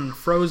expectations going to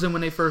Frozen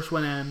when they first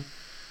went in.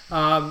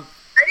 I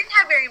didn't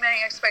have very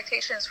many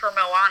expectations for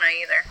Moana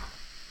either.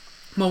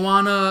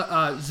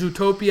 Moana,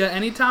 Zootopia.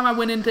 Anytime I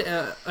went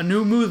into a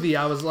new movie,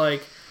 I was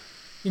like,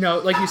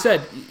 like you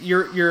said,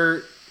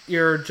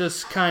 you're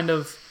just kind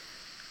of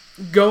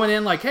going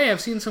in like, hey,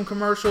 I've seen some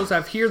commercials,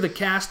 I hear the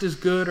cast is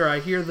good, or I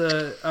hear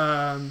the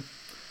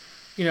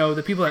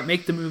the people that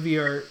make the movie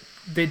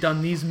they've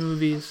done these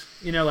movies.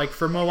 Like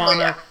for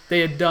Moana, they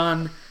had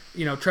done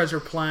Treasure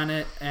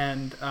Planet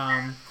and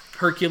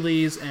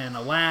Hercules and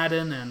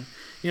Aladdin, and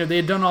they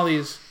had done all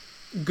these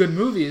good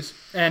movies,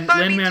 and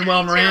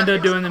Lin-Manuel Miranda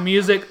doing the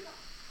music,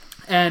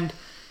 and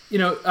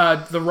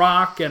The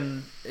Rock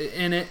and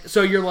in it.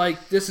 So you're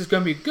like, this is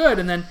going to be good,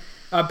 and then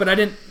but I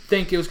didn't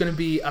think it was going to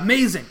be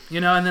amazing,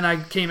 and then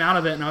I came out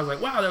of it and I was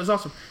like, wow, that was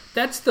awesome.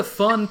 That's the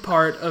fun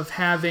part of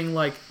having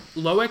like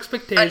low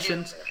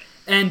expectations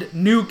and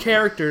new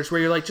characters,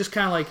 where you're like, just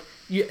kind of like,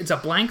 it's a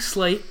blank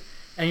slate,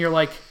 and you're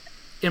like,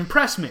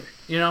 impress me.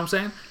 You know what I'm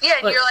saying? Yeah,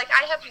 and you're like,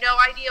 I have no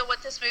idea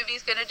what this movie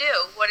is going to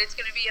do, what it's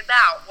going to be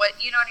about, what,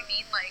 you know what I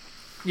mean? Like,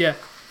 yeah.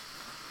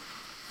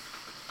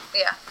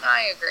 Yeah,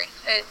 I agree.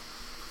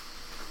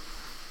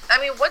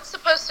 What's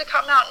supposed to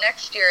come out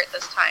next year at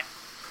this time?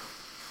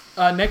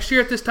 Next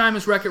year at this time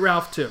is Wreck-It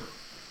Ralph 2.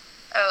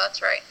 Oh,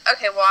 that's right.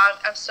 Okay, well,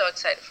 I'm so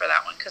excited for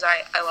that one, because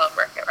I love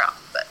Wreck-It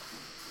Ralph, but...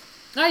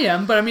 I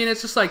am, but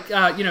it's just like,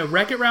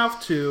 Wreck-It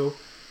Ralph 2,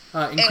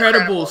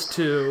 Incredibles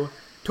 2,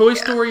 Toy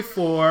Story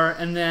 4,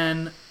 and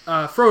then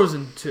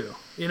Frozen 2. So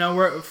they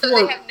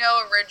have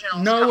no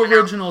originals. No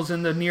originals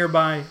in the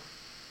nearby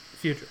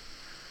future.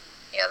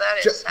 Yeah,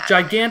 that is sad.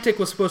 Gigantic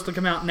was supposed to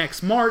come out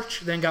next March,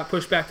 then got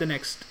pushed back to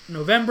next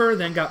November,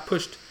 then got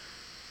pushed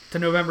to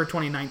November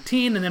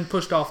 2019, and then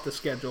pushed off the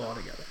schedule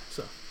altogether.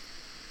 So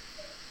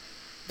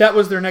that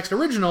was their next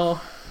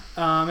original,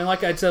 and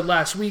like I said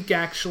last week,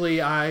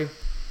 actually, I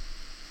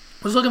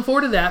was looking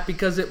forward to that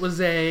because it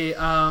was a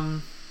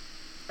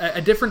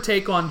different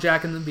take on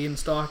Jack and the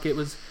Beanstalk. It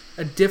was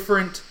a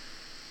different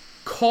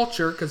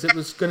culture because it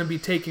was going to be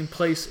taking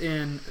place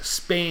in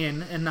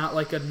Spain and not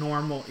like a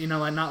normal,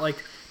 not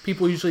like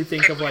people usually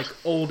think of like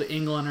old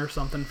England or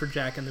something for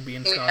Jack and the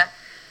Beanstalk. Yeah.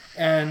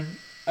 And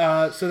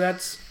so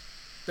that's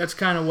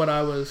kind of what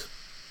I was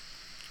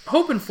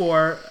hoping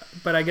for,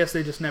 but I guess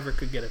they just never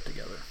could get it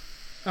together.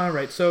 All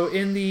right, so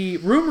in the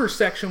rumors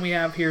section we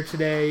have here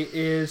today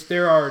is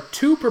there are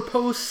 2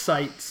 proposed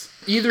sites,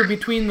 either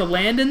between the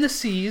land and the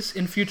seas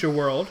in Future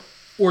World,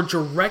 or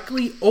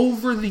directly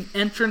over the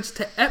entrance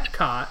to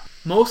Epcot,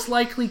 most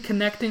likely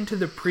connecting to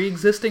the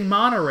pre-existing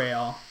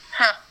monorail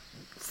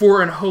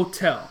for an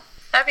hotel.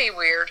 That'd be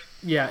weird.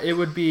 Yeah, it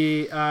would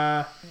be,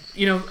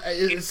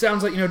 it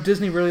sounds like,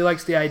 Disney really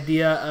likes the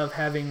idea of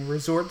having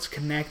resorts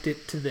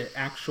connected to the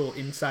actual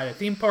inside of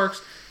theme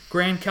parks.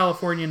 Grand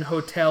Californian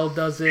Hotel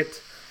does it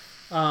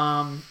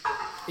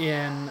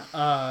in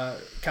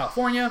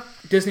California.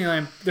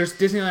 Disneyland, there's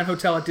Disneyland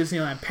Hotel at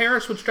Disneyland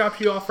Paris, which drops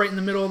you off right in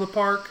the middle of the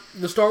park.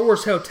 The Star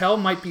Wars Hotel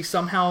might be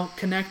somehow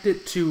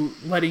connected to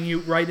letting you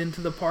right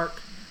into the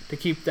park to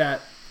keep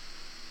that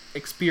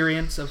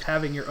experience of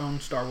having your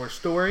own Star Wars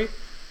story.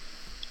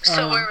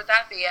 So where would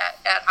that be at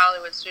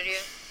Hollywood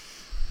Studios?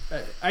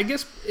 I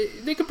guess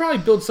they could probably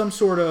build some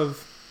sort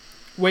of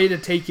way to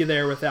take you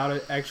there without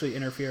it actually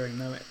interfering,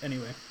 though.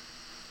 Anyway,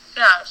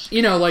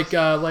 No. Like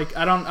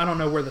I don't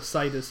know where the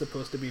site is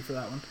supposed to be for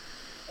that one.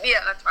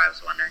 Yeah, that's what I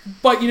was wondering.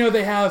 But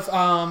they have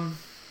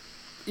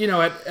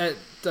at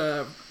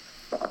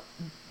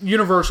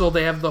Universal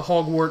they have the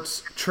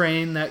Hogwarts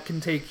train that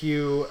can take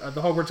you,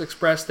 the Hogwarts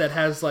Express that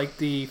has like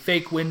the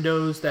fake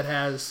windows that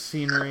has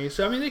scenery.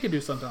 So I mean they could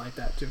do something like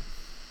that too.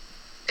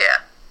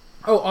 Yeah.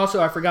 Oh,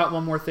 also I forgot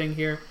one more thing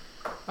here.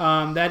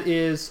 That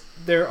is,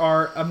 there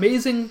are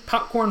amazing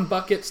popcorn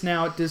buckets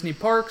now at Disney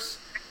parks,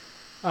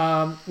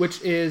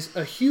 which is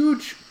a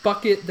huge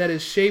bucket that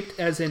is shaped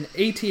as an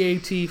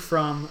AT-AT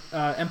from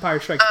Empire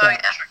Strikes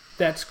Back. Yeah.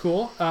 That's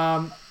cool.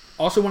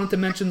 Also wanted to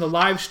mention the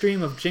live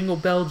stream of Jingle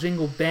Bell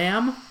Jingle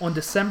Bam on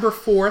December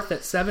 4th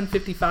at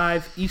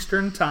 7:55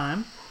 Eastern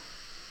Time.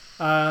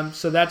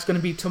 So that's going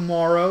to be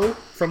tomorrow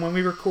from when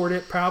we record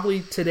it,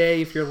 probably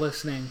today if you're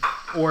listening,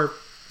 or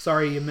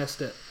sorry you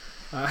missed it.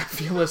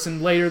 If you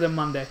listen later than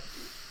Monday.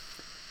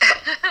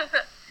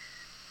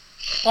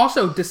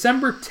 Also,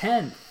 December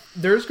 10th,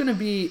 there's going to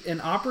be an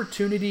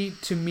opportunity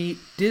to meet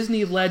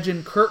Disney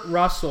legend Kurt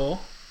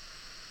Russell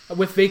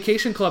with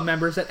Vacation Club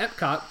members at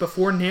Epcot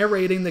before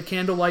narrating the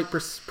Candlelight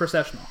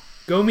Processional.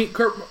 Go meet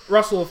Kurt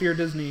Russell if you're a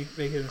Disney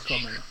Vacation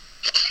Club member.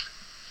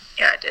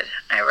 Yeah, I did.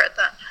 I read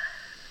that.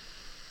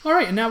 All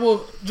right, and now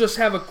we'll just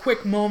have a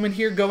quick moment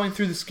here going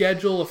through the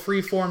schedule of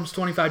Freeform's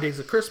 25 Days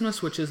of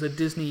Christmas, which is a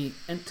Disney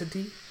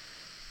entity.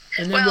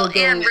 And then we'll go...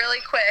 and really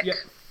quick, Yep.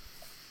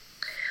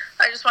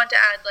 I just want to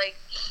add, like,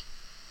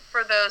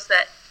 for those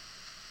that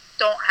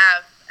don't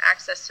have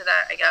access to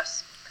that, I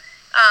guess,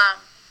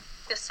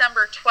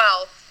 December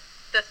 12th,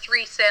 the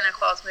 3 Santa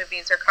Claus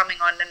movies are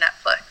coming on to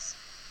Netflix.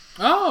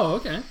 Oh,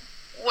 okay.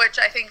 Which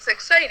I think is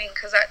exciting,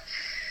 because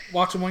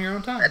Watch them on your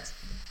own time. that's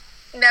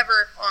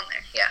never on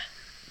there, yeah.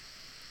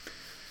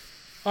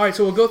 All right,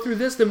 so we'll go through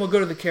this, then we'll go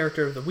to the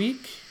character of the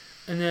week,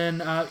 and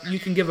then you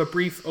can give a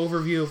brief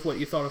overview of what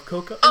you thought of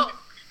Coco. Oh,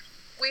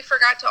 we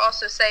forgot to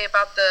also say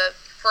about the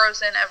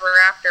Frozen Ever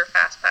After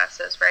Fast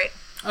Passes, right?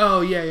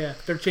 Oh, yeah.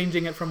 They're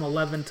changing it from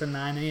 11 to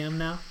 9 a.m.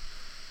 now.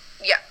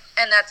 Yeah,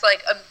 and that's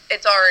like,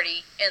 it's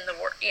already in the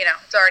work,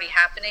 it's already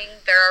happening.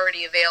 They're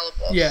already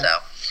available, Yeah.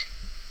 so.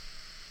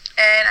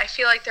 And I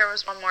feel like there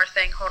was one more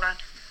thing. Hold on.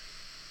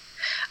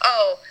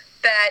 Oh,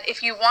 that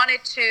if you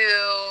wanted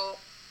to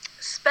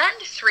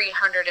spend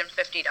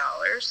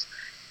 $350,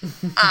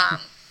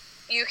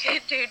 you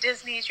can do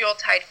Disney's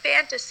Yuletide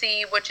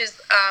Fantasy, which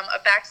is a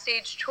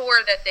backstage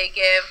tour that they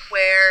give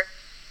where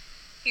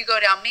you go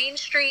down Main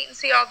Street and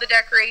see all the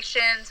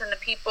decorations and the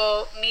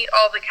people, meet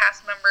all the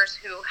cast members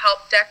who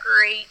help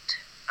decorate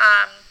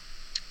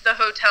the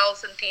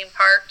hotels and theme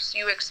parks.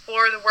 You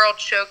explore the World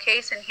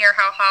Showcase and hear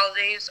how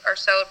holidays are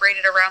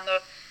celebrated around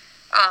the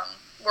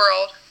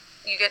world.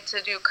 You get to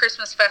do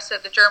Christmas Fest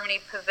at the Germany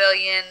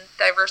Pavilion,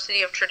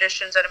 Diversity of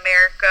Traditions in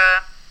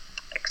America,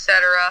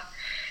 etc.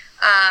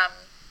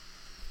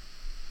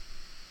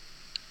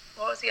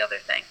 What was the other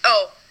thing?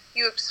 Oh,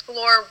 you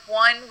explore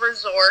one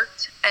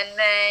resort, and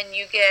then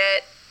you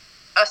get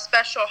a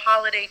special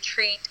holiday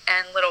treat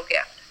and little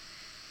gift.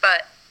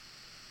 But,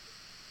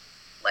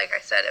 like I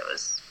said, it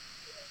was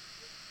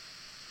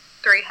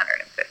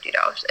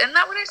 $350. Isn't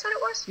that what I said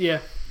it was? Yeah.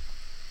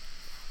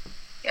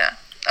 Yeah.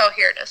 Oh,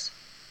 here it is.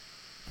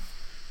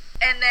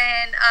 And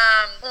then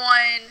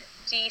on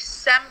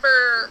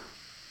December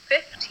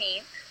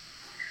 15th,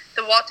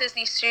 the Walt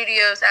Disney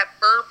Studios at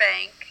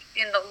Burbank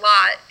in the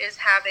lot is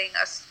having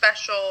a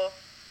special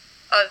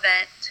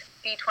event.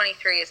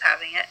 D23 is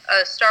having it.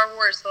 A Star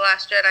Wars The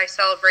Last Jedi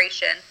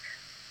celebration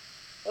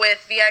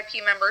with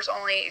VIP members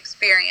only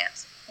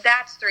experience.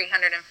 That's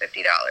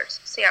 $350.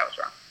 See, I was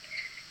wrong.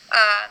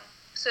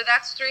 So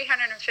that's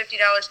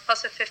 $350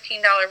 plus a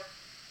 $15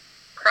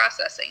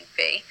 processing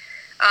fee.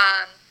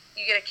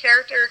 You get a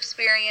character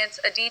experience,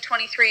 a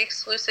D23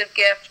 exclusive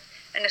gift,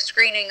 and a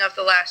screening of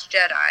The Last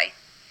Jedi.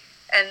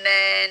 And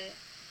then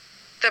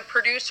the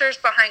producers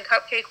behind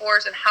Cupcake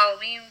Wars and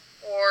Halloween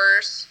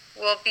Wars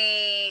will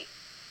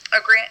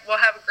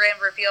have a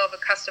grand reveal of a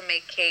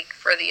custom-made cake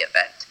for the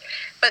event.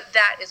 But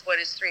that is what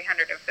is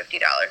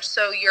 $350.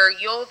 So your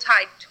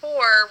Yuletide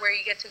tour, where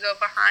you get to go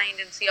behind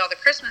and see all the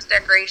Christmas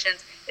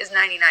decorations, is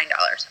 $99.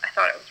 I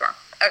thought it was wrong.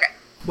 Okay.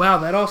 Wow,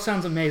 that all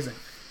sounds amazing.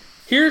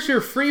 Here's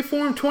your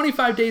Freeform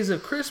 25 Days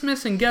of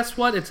Christmas, and guess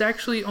what? It's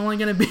actually only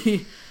going to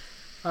be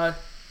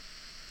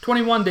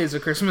 21 Days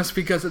of Christmas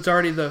because it's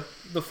already the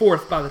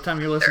 4th by the time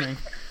you're listening.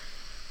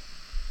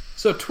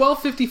 So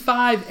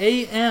 12:55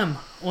 a.m.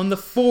 on the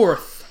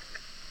 4th,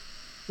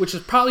 which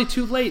is probably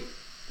too late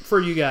for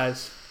you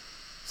guys.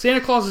 Santa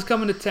Claus is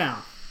Coming to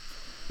Town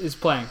is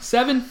playing.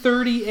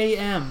 7:30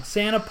 a.m.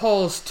 Santa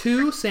Paws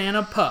 2,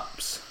 Santa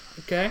Pups.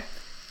 Okay?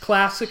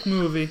 Classic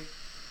movie.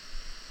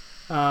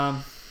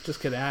 Just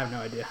kidding, I have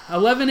no idea.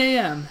 11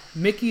 a.m.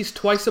 Mickey's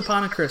Twice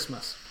Upon a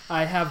Christmas.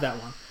 I have that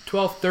one.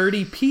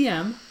 12:30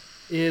 p.m.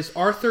 is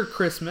Arthur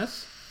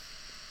Christmas.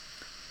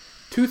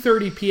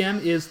 2:30 p.m.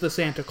 is The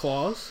Santa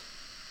Claus.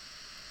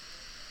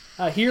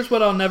 Here's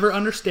what I'll never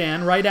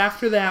understand. Right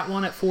after that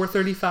one at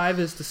 4:35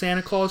 is the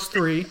Santa Claus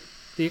 3,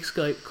 the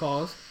Escape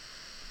Clause.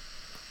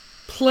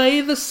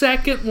 Play the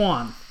second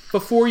one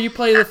before you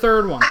play the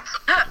third one.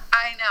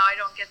 I know, I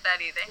don't get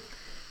that either.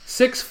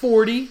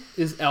 6:40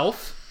 is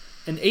Elf,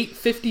 and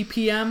 8:50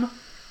 p.m.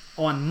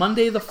 on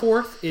Monday the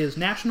 4th is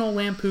National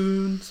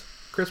Lampoon's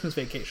Christmas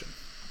Vacation.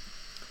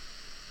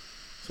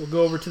 So we'll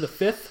go over to the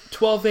 5th.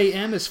 12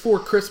 a.m. is Four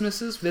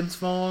Christmases, Vince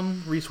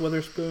Vaughn, Reese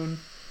Witherspoon.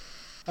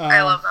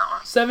 I love that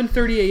one.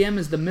 7:30 a.m.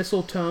 is the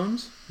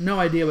Mistletones. No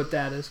idea what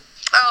that is.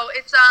 Oh,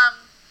 it's,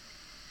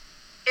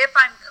 if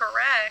I'm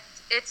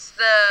correct, it's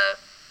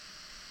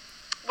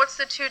what's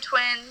the two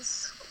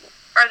twins?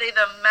 Are they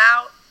the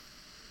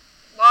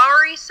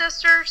Lowry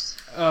sisters?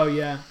 Oh,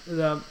 yeah.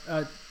 The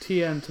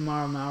Tia and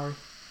Tamara Mowry.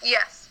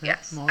 Yes.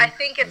 Mowry. I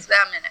think it's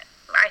them in it.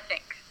 I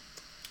think.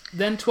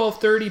 Then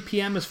 12:30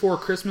 p.m. is Four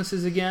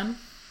Christmases again.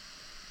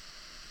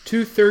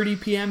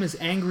 2:30 p.m. is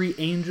Angry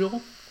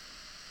Angel.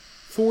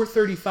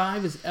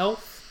 4:35 is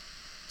Elf.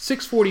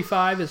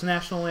 6:45 is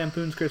National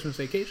Lampoon's Christmas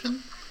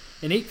Vacation.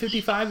 And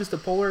 8:55 is the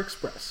Polar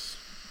Express.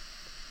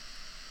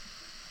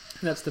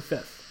 And that's the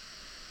 5th.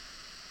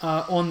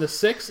 On the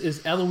 6th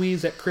is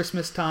Eloise at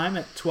Christmas Time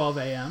at 12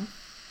 a.m.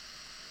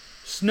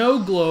 Snow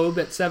Globe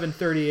at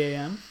 7:30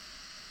 a.m.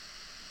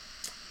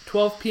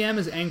 12 p.m.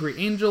 is Angry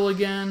Angel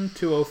again.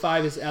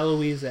 2:05 is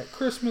Eloise at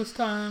Christmas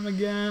Time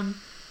again.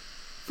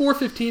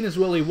 4:15 is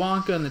Willy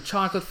Wonka and the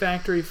Chocolate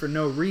Factory for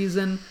no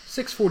reason.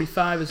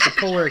 6:45 is the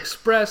Polar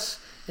Express.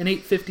 And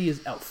 8:50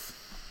 is Elf.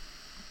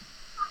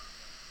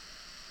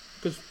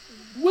 Because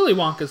Willy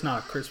Wonka's not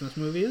a Christmas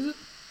movie, is it?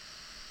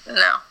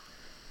 No.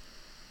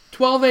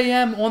 12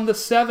 a.m. on the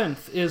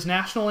 7th is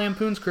National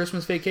Lampoon's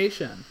Christmas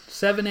Vacation.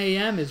 7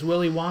 a.m. is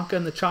Willy Wonka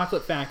and the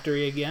Chocolate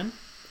Factory again.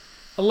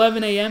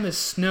 11 a.m. is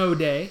Snow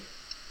Day.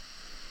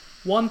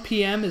 1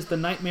 p.m. is The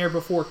Nightmare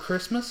Before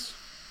Christmas.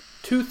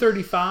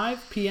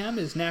 2:35 p.m.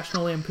 is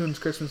National Lampoon's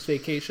Christmas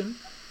Vacation.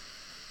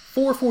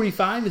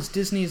 4:45 is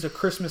Disney's A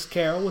Christmas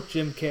Carol with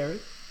Jim Carrey.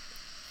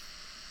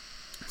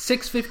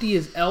 6:50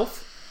 is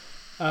Elf.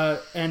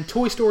 And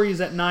Toy Story is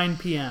at 9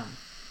 p.m.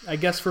 I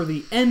guess for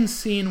the end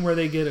scene where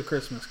they get a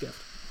Christmas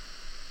gift.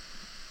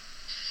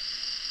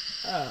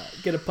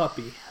 Get a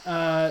puppy.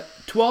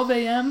 12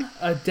 a.m.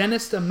 A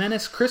Dennis the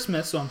Menace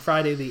Christmas on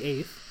Friday the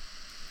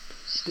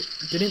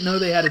 8th. Didn't know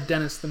they had a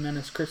Dennis the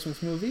Menace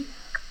Christmas movie.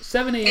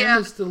 7 a.m.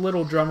 is The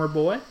Little Drummer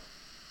Boy.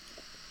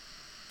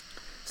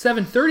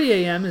 7:30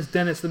 a.m. is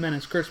Dennis the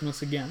Menace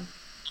Christmas again.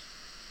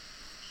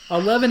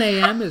 11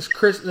 a.m. is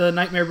The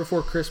Nightmare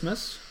Before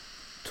Christmas.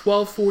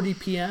 12:40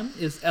 p.m.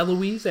 is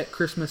Eloise at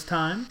Christmas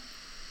Time.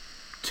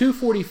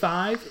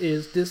 2:45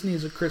 is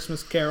Disney's A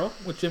Christmas Carol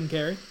with Jim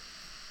Carrey.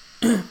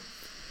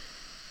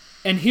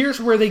 And here's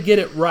where they get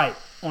it right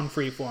on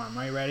Freeform.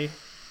 Are you ready?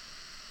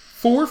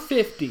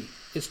 4:50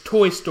 is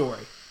Toy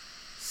Story.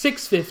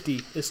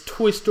 6:50 is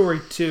Toy Story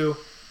 2.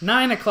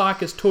 9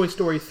 o'clock is Toy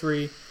Story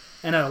 3.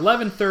 And at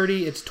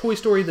 11:30 it's Toy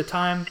Story That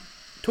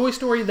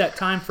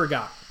Time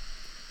Forgot.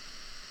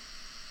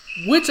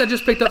 Which I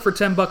just picked up for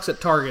 $10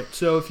 at Target.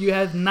 So if you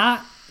have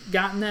not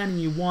gotten that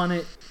and you want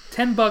it,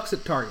 $10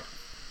 at Target.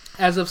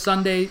 As of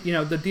Sunday,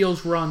 the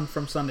deals run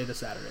from Sunday to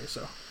Saturday.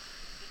 So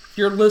if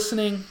you're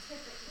listening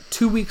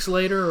 2 weeks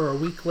later or a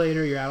week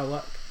later, you're out of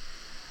luck.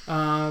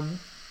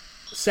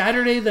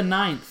 Saturday the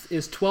 9th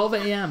is 12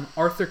 a.m.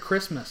 Arthur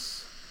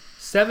Christmas.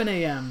 7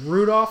 a.m.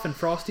 Rudolph and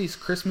Frosty's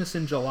Christmas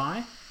in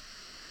July.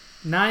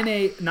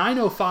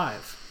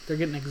 9:05. They're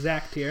getting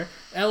exact here.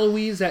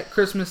 Eloise at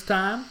Christmas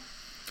Time.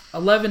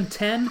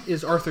 11:10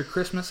 is Arthur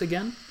Christmas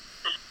again.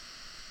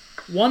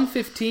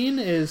 1:15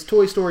 is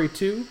Toy Story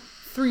 2.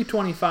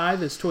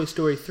 3:25 is Toy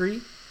Story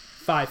 3.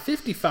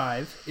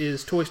 5:55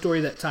 is Toy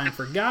Story That Time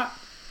Forgot.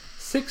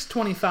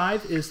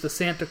 6:25 is The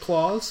Santa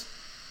Claus.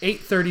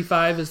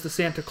 8:35 is The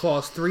Santa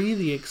Claus 3,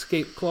 The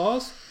Escape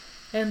Clause.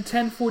 And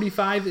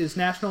 10:45 is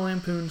National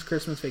Lampoon's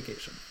Christmas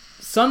Vacation.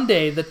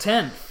 Sunday the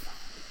 10th.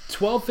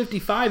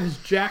 12:55 is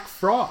Jack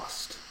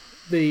Frost.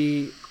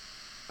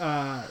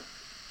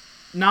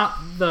 Not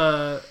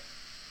the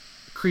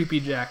creepy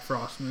Jack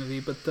Frost movie,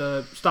 but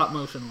the stop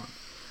motion one.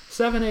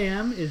 7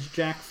 a.m. is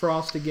Jack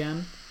Frost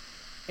again.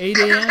 8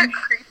 a.m.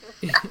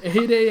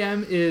 8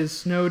 a.m. is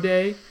Snow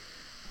Day.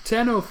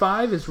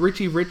 10:05 is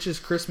Richie Rich's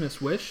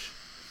Christmas Wish.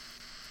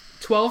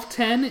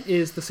 12:10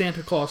 is The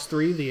Santa Claus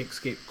 3, The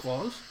Escape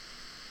Clause.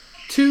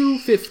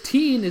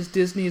 2:15 is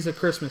Disney's A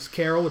Christmas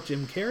Carol with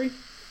Jim Carrey.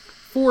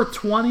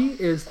 4:20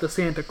 is The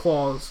Santa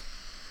Claus.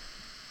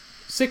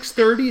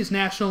 6:30 is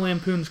National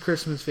Lampoon's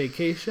Christmas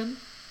Vacation.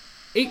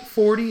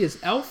 8:40 is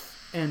Elf.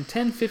 And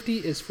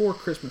 10:50 is Four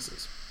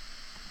Christmases.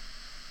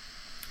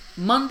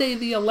 Monday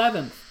the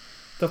 11th.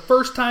 The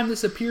first time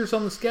this appears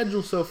on the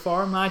schedule so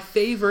far, my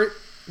favorite,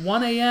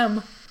 1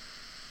 a.m.,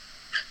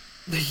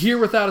 The Year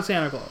Without a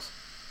Santa Claus.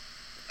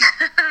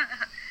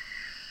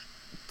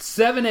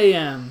 7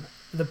 a.m.,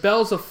 The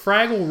Bells of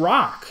Fraggle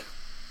Rock.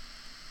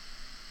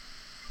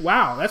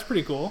 Wow, that's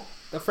pretty cool.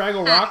 The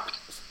Fraggle Rock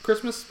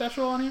Christmas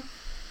special on here?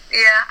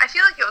 Yeah, I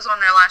feel like it was on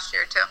there last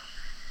year, too.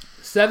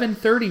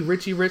 7:30,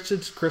 Richie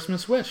Rich's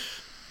Christmas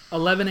Wish.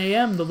 11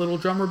 a.m., The Little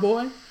Drummer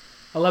Boy.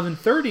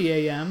 11:30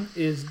 a.m.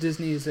 is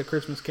Disney's A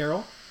Christmas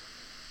Carol.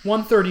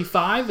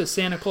 1:35 is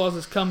Santa Claus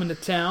is Coming to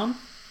Town.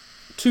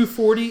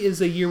 2:40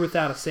 is A Year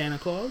Without a Santa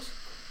Claus.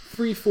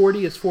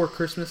 3:40 is Four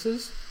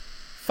Christmases.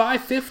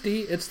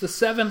 5:50, it's the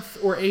 7th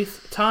or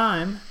 8th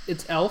time,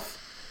 it's Elf.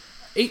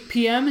 8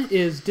 p.m.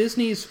 is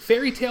Disney's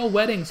Fairy Tale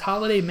Weddings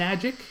Holiday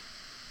Magic.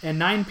 And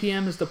 9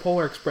 p.m. is the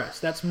Polar Express.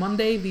 That's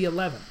Monday the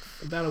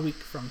 11th, about a week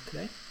from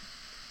today.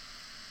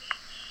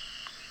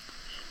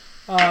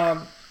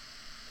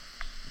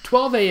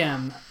 12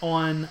 a.m.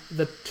 on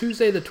the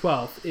Tuesday the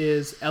 12th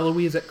is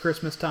Eloise at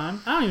Christmas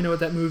Time. I don't even know what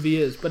that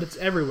movie is, but it's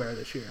everywhere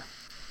this year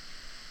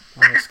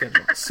on the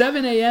schedule.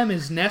 7 a.m.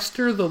 is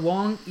Nestor the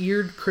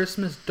Long-Eared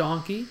Christmas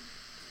Donkey.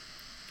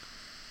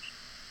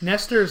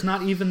 Nestor is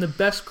not even the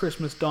best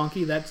Christmas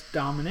donkey. That's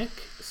Dominic.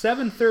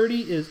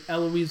 7:30 is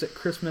Eloise at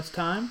Christmas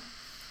Time.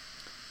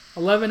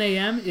 11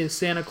 a.m. is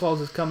Santa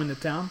Claus is Coming to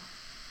Town.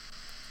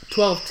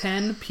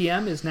 12:10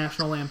 p.m. is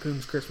National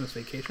Lampoon's Christmas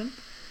Vacation.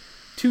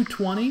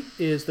 2:20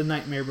 is The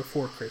Nightmare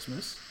Before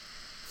Christmas.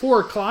 4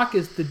 o'clock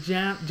is the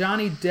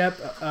Johnny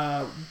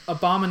Depp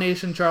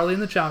Abomination Charlie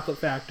and the Chocolate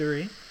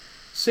Factory.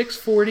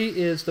 6:40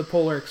 is The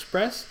Polar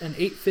Express. And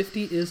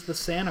 8:50 is The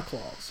Santa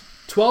Claus.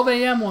 12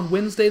 a.m. on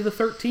Wednesday the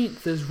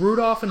 13th is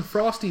Rudolph and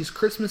Frosty's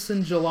Christmas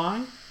in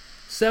July.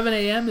 7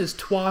 a.m. is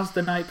 'Twas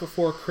the Night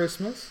Before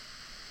Christmas.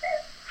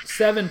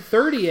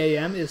 7:30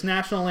 a.m. is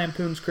National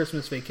Lampoon's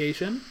Christmas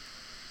Vacation.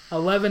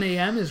 11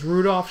 a.m. is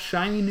Rudolph's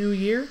Shiny New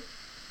Year.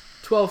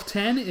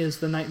 12:10 is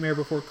The Nightmare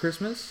Before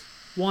Christmas.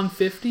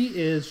 1:50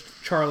 is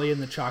Charlie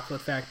and the Chocolate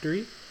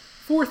Factory.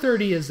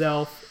 4:30 is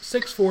Elf.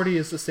 6:40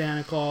 is The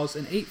Santa Claus.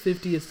 And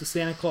 8:50 is The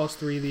Santa Claus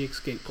 3, The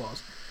Escape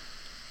Clause.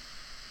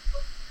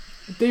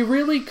 They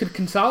really could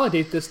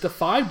consolidate this to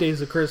 5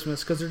 days of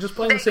Christmas because they're just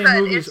playing the same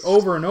movies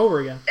over and over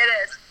again.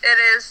 It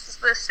is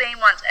the same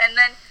ones. And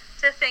then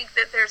to think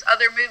that there's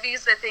other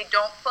movies that they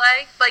don't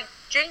play. Like,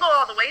 Jingle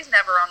All the Way's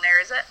never on there,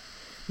 is it?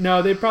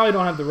 No, they probably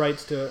don't have the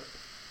rights to it.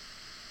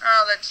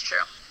 Oh, that's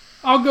true.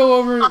 I'll go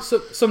over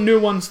some new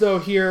ones, though,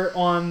 here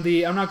on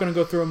the... I'm not going to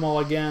go through them all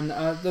again.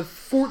 The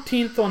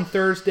 14th on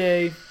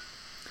Thursday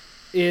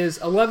is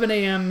 11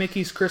 a.m.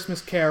 Mickey's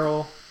Christmas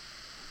Carol.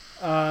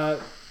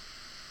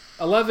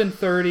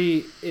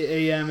 11:30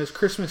 a.m. is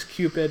Christmas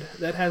Cupid.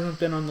 That hasn't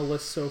been on the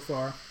list so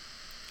far.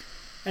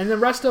 And the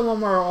rest of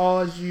them are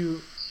all as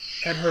you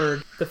had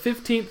heard. The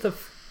 15th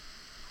of...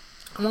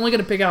 I'm only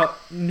going to pick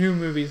out new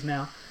movies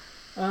now.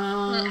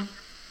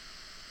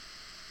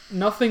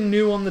 Nothing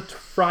new on the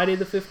Friday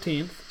the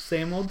 15th.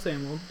 Same old,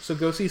 same old. So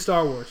go see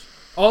Star Wars.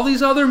 All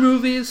these other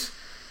movies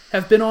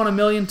have been on a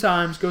million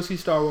times. Go see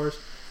Star Wars.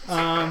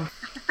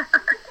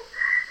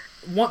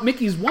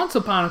 Mickey's Once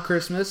Upon a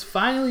Christmas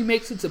finally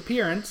makes its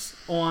appearance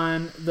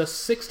on the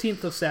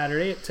 16th of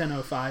Saturday at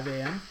 10:05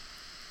 a.m.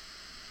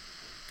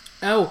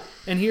 Oh,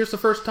 and here's the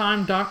first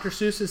time Dr.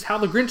 Seuss's How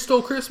the Grinch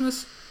Stole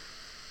Christmas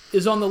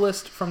is on the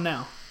list from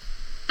now.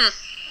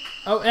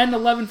 Oh, and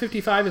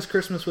 11:55 is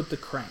Christmas with the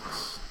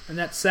Cranks. And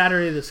that's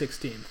Saturday the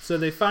 16th. So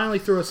they finally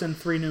threw us in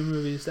 3 new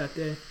movies that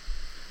day.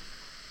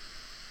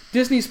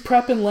 Disney's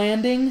Prep and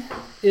Landing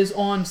is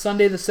on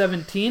Sunday the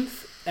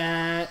 17th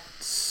at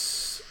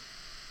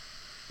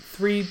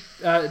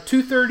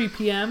 2:30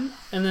 p.m.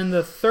 And then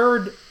the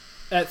third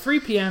at 3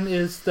 p.m.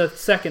 is the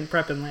second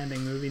Prep and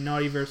Landing movie,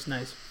 Naughty vs.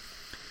 Nice.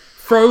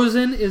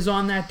 Frozen is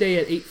on that day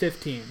at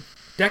 8:15.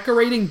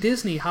 Decorating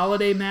Disney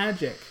Holiday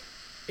Magic,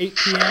 8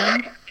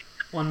 p.m.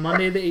 on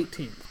Monday the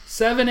 18th.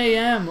 7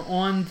 a.m.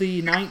 on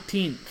the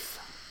 19th.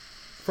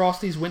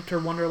 Frosty's Winter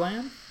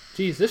Wonderland.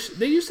 Jeez,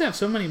 they used to have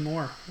so many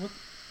more.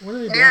 What are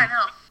they doing? Yeah, I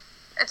know.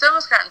 It's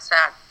almost gotten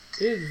sad.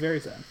 It is very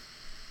sad.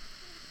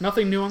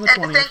 Nothing new on the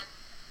 20th.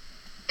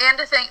 And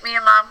to think me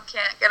and Mom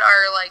can't get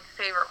our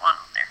favorite one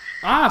on there.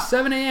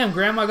 7 a.m.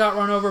 Grandma got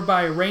run over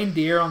by a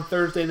reindeer on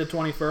Thursday the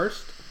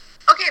 21st.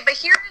 Okay, but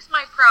here's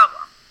my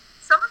problem.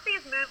 Some of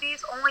these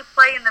movies only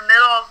play in the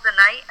middle of the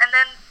night, and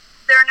then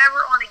they're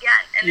never on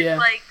again. And yeah. It's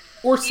like...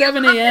 Or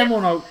 7 a.m.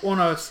 on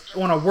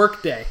a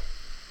work day.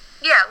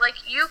 Yeah,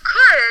 you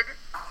could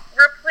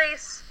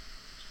replace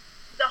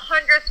the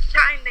 100th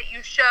time that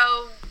you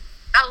show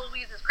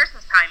Eloise's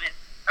Christmas Time in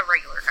a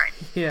regular time.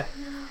 Yeah.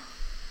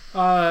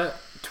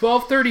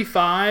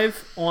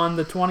 12:35 on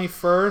the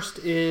 21st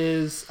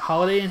is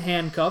Holiday in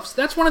Handcuffs.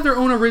 That's one of their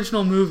own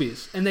original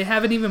movies, and they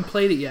haven't even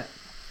played it yet.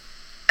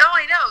 Oh,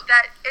 I know.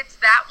 It's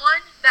that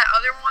one, that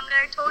other one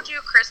that I told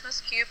you, Christmas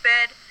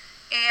Cupid,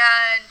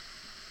 and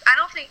I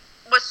don't think...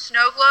 Was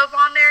Snow Globe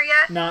on there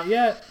yet? Not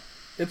yet.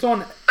 It's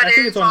on... But I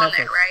think it's on Netflix.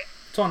 There, right?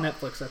 It's on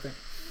Netflix, I think.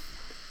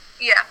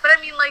 Yeah, but I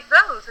mean,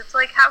 those. It's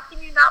how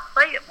can you not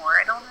play it more?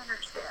 I don't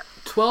understand.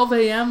 12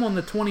 a.m. on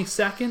the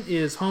 22nd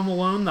is Home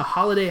Alone, The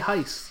Holiday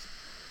Heist.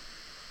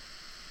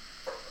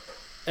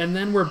 And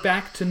then we're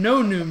back to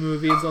no new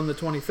movies on the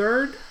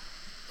 23rd.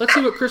 Let's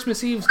see what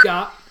Christmas Eve's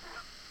got.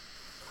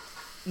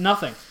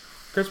 Nothing.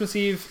 Christmas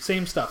Eve,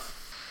 same stuff.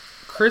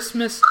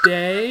 Christmas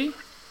Day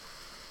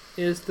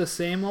is the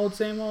same old,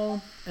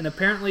 and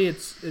apparently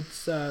it's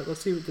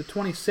let's see, the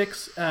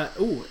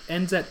 26th.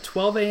 Ends at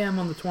 12 a.m.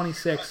 on the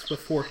 26th with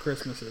 4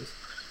 Christmases.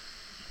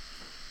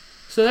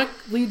 So that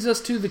leads us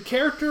to the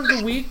character of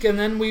the week, and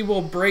then we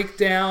will break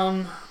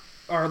down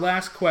our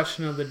last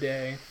question of the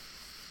day.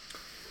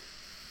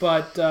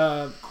 But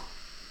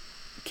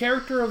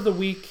character of the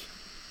week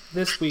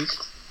this week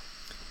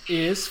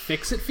is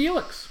Fix-It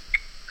Felix.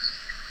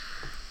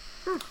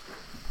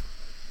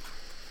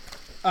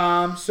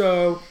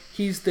 So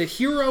he's the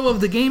hero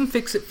of the game,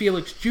 Fix-It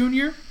Felix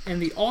Jr.,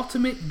 and the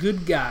ultimate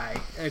good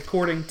guy,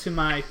 according to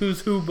my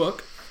Who's Who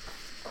book.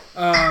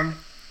 And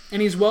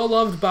he's well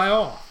loved by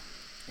all.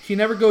 He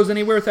never goes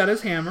anywhere without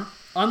his hammer.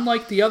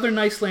 Unlike the other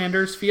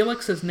Nicelanders,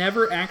 Felix has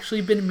never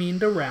actually been mean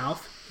to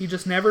Ralph. He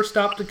just never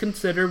stopped to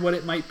consider what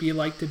it might be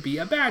like to be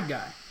a bad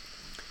guy.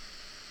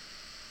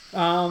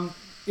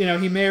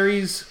 He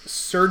marries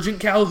Sergeant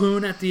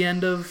Calhoun at the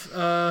end of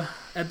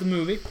at the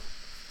movie.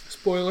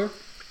 Spoiler.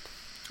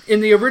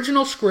 In the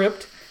original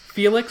script,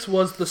 Felix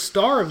was the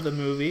star of the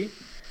movie.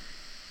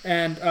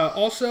 And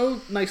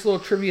also, nice little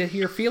trivia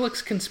here,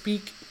 Felix can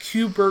speak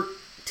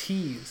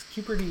Cubertese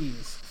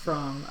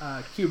from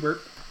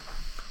Cubert.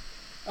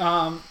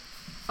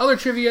 Other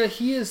trivia,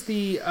 he is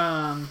the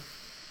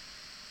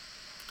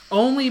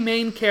only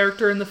main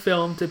character in the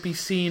film to be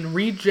seen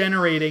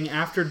regenerating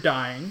after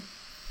dying.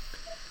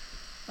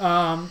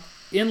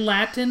 In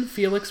Latin,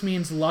 Felix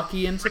means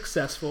lucky and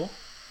successful.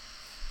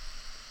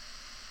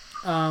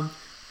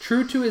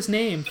 True to his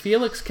name,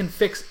 Felix can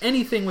fix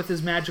anything with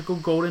his magical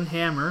golden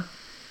hammer,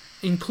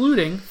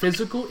 including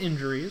physical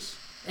injuries.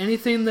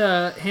 Anything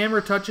the hammer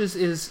touches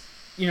is,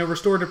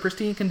 restored to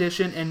pristine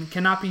condition and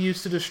cannot be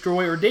used to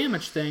destroy or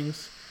damage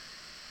things,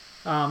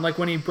 like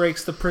when he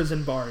breaks the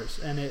prison bars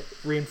and it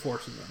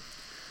reinforces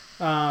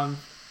them.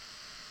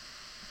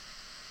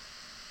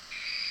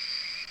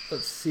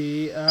 Let's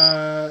see.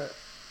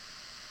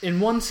 In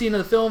one scene of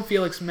the film,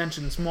 Felix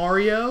mentions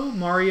Mario.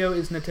 Mario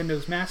is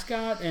Nintendo's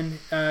mascot, and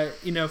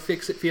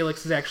Fix-It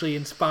Felix is actually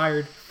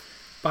inspired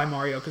by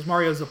Mario, because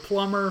Mario's a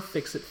plumber,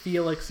 Fix-It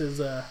Felix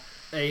is a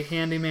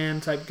handyman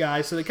type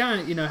guy, so they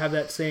kind of have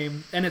that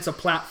same, and it's a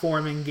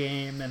platforming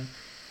game, and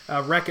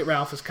Wreck-It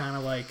Ralph is kind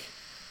of like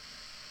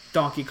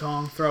Donkey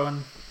Kong,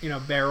 throwing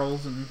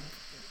barrels and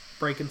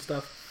breaking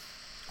stuff.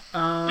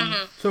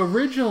 So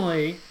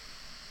originally,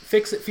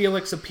 Fix-It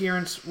Felix's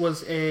appearance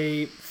was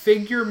a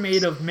figure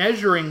made of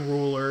measuring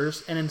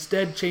rulers, and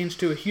instead changed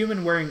to a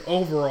human wearing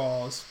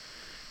overalls,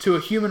 to a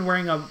human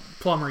wearing a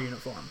plumber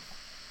uniform.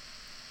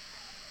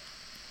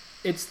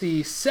 It's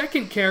the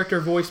second character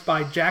voiced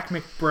by Jack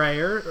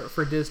McBrayer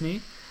for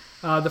Disney.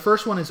 The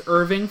first one is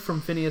Irving from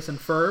Phineas and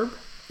Ferb.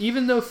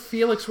 Even though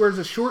Felix wears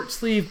a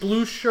short-sleeved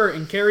blue shirt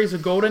and carries a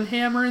golden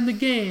hammer in the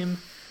game,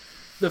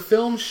 the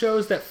film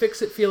shows that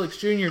Fix-It Felix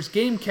Jr.'s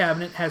game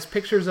cabinet has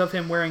pictures of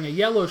him wearing a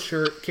yellow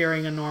shirt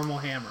carrying a normal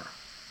hammer.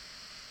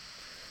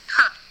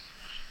 Huh.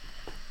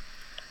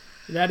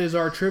 That is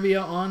our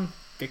trivia on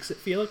Fix-It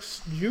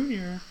Felix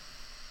Jr.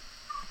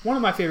 One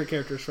of my favorite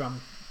characters from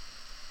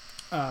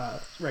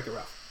Wreck-It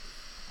Ralph.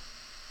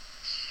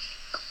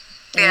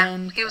 Yeah,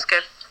 And he was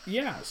good.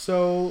 yeah,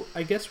 so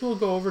I guess we'll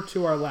go over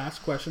to our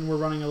last question. We're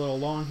running a little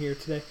long here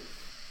today.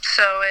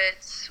 So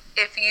it's,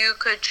 if you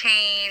could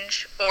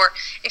change, or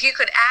if you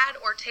could add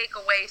or take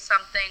away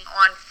something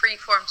on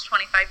Freeform's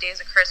 25 Days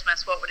of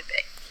Christmas, what would it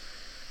be?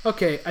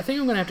 Okay, I think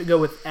I'm going to have to go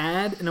with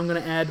add, and I'm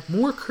going to add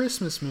more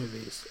Christmas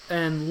movies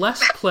and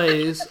less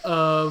plays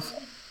of...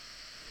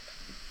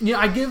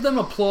 I give them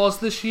applause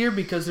this year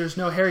because there's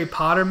no Harry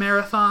Potter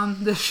marathon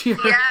this year.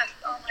 Yes,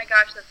 oh my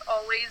gosh, that's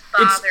always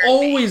bothered It's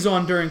always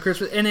on during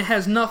Christmas, and it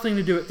has nothing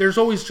to do with... There's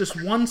always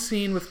just one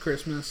scene with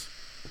Christmas.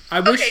 I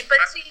wish... Okay, but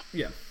see,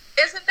 Yeah.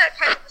 isn't that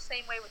kind of the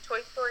same way with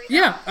Toy Story now?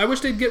 Yeah, I wish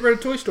they'd get rid of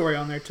Toy Story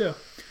on there, too.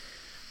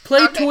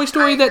 Play Okay, Toy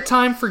Story I That agree.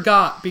 Time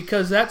Forgot,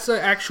 because that's an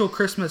actual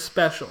Christmas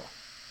special.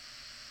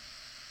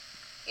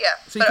 Yeah,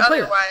 So you but can play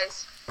that.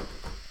 otherwise,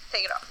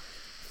 take it off.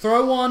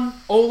 Throw on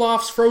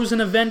Olaf's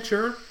Frozen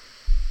Adventure,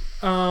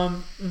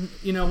 once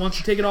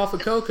you take it off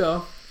of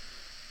Coco.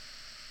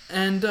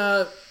 And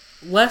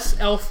less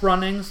Elf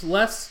runnings,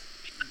 less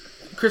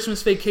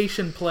Christmas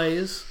Vacation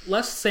plays,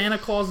 less Santa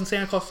Claus and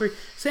Santa Claus 3.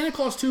 Santa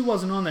Claus 2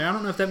 wasn't on there. I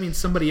don't know if that means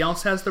somebody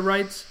else has the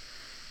rights.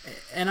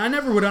 And I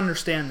never would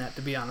understand that,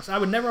 to be honest. I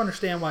would never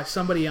understand why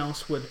somebody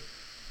else would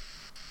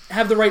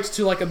have the rights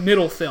to, like, a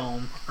middle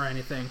film or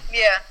anything.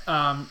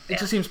 Yeah. It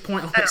just seems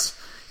pointless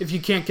if you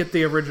can't get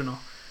the original.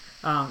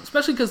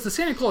 Especially because the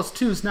Santa Claus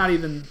 2 is not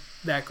even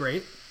that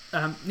great.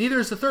 Neither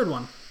is the third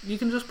one. You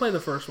can just play the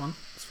first one.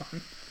 It's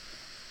fine.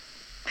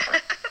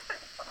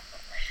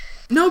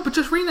 No, but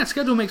just reading that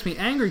schedule makes me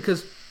angry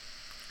because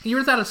Year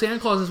Without a Santa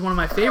Claus is one of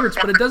my favorites,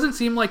 but it doesn't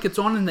seem like it's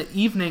on in the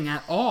evening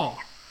at all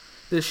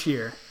this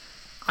year.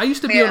 I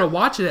used to be able to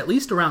watch it at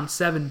least around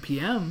 7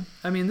 p.m.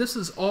 I mean, this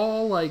is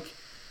all like...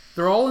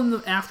 They're all in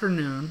the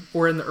afternoon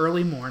or in the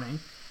early morning.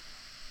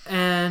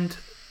 And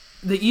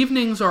the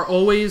evenings are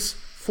always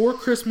Four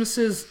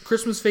Christmases,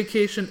 Christmas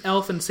Vacation,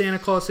 Elf, and Santa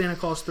Claus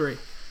 3.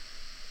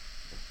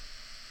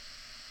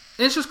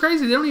 It's just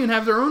crazy. They don't even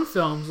have their own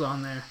films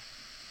on there.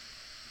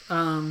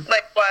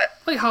 Like what?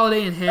 Like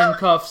Holiday in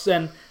Handcuffs,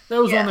 and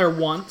that was Yeah. on there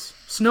once.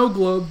 Snow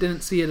Globe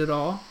didn't see it at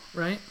all,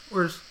 right?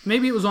 Or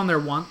maybe it was on there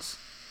once.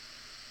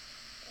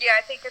 Yeah,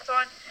 I think it's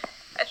on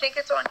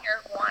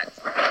here once.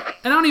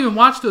 And I don't even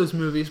watch those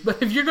movies,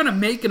 but if you're gonna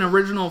make an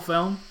original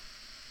film,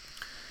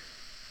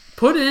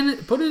 put it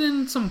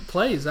in some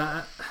plays.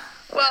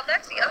 Well,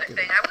 that's the other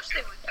thing. I wish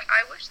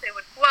they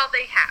would. Well,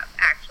 they have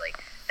actually.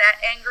 That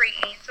Angry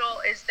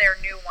Angel is their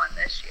new one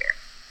this year.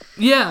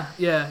 Yeah.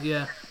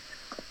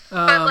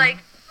 But like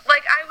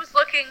I was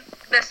looking.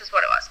 This is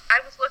what it was. I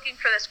was looking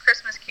for this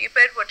Christmas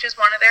Cupid, which is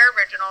one of their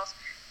originals,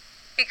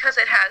 because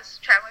it has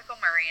Chadwick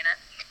Murray in it,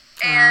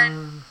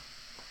 and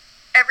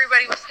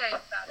everybody was saying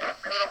about it.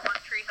 My little One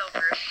Tree Hill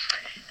group,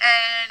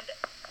 and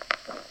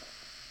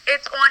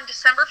it's on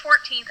December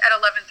 14th at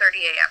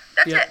 11:30 a.m.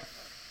 That's Yeah. it.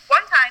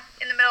 One time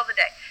in the middle of the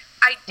day.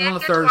 I did On a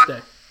get to watch Thursday.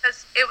 it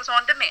because it was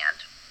on demand,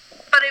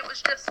 but it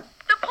was just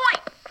the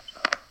point.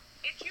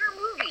 It's your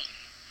movie.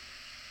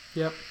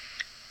 Yep.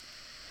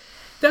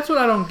 That's what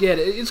I don't get.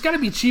 It's got to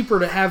be cheaper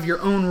to have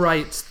your own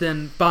rights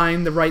than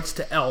buying the rights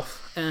to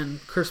Elf and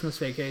Christmas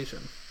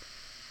Vacation.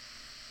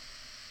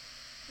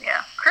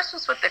 Yeah,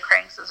 Christmas with the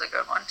Cranks is a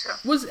good one too.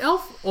 Was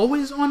Elf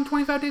always on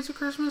 25 Days of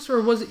Christmas, or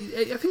was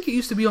it? I think it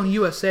used to be on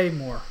USA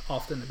more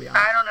often, to be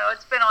honest. I don't know.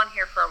 It's been on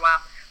here for a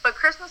while. But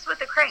Christmas with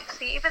the Cranks,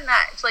 see, even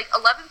that, it's like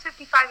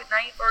 11:55 at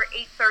night or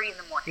 8:30 in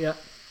the morning. Yeah.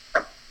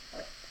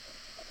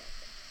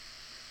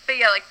 But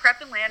yeah, like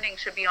Prep and Landing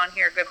should be on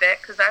here a good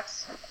bit because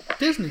that's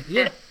Disney,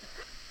 yeah.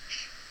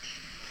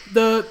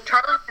 The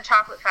Charlie and the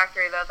Chocolate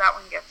Factory though. That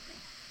one gets me.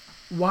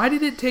 Why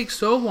did it take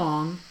so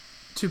long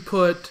to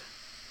put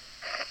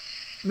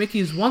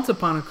Mickey's Once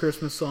Upon a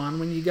Christmas on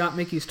when you got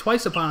Mickey's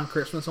Twice Upon a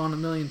Christmas on a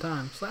million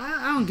times?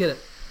 I don't get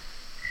it.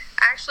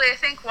 Actually, I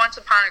think Once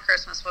Upon a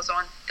Christmas was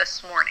on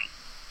this morning.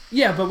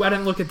 Yeah, but I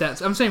didn't look at that.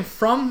 So I'm saying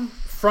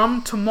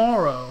from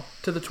tomorrow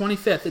to the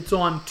 25th, it's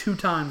on 2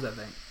 times, I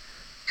think.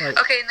 Like,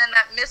 Okay, and then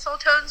that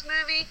Mistletoes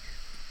movie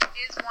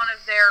is one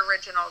of their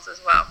originals as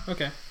well.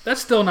 okay.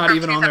 That's still not From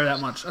even on there that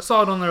much. I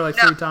saw it on there like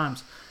No. 3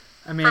 times.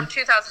 I mean, From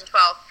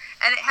 2012.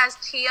 And it has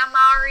Tia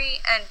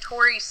Mowry and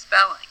Tori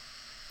Spelling.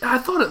 I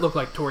thought it looked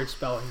like Tori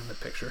Spelling in the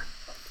picture.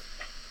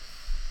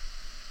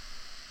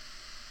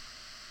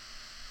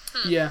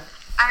 Yeah.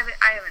 I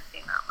haven't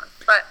seen that one.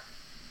 But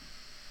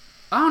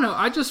I don't know.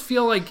 I just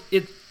feel like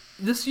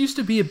this used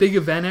to be a big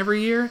event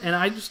every year, and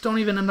I just don't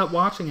even end up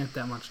watching it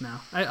that much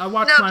now. I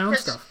watch No, my own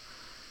because- stuff.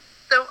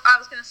 I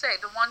was going to say,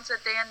 the ones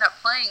that they end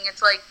up playing,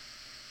 it's like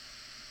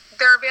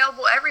they're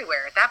available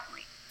everywhere at that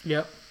point.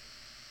 Yep.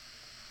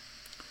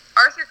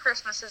 Arthur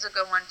Christmas is a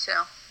good one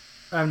too.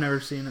 I've never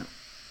seen it.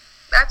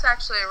 That's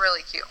actually a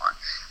really cute one.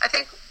 I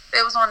think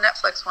it was on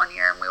Netflix one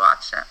year and we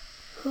watched it.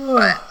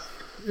 But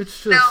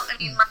It's just... no, I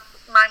mean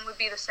mine would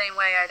be the same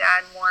way. I'd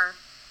add more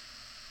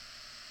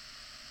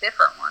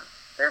different ones.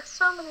 There's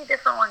so many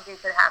different ones you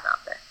could have out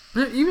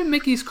there. Even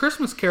Mickey's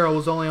Christmas Carol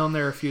was only on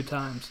there a few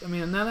times. I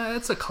mean,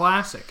 that's a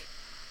classic.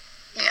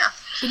 Yeah.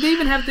 Did they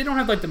even have... They don't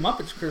have, like, the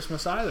Muppets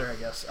Christmas either, I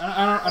guess.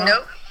 I don't,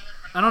 Nope.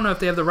 I don't know if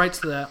they have the rights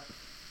to that.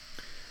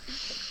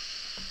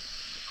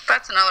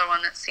 That's another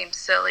one that seems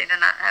silly to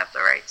not have the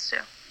rights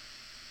to.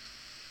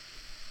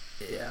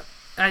 Yeah.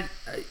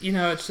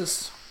 It's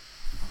just...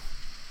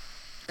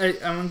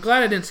 I'm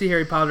glad I didn't see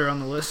Harry Potter on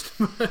the list.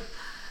 I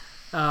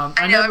know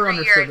never every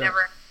understood year I that. never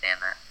understand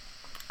that.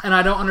 And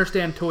I don't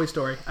understand Toy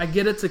Story. I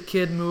get it's a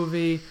kid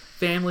movie,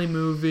 family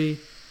movie.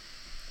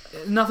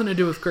 Nothing to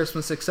do with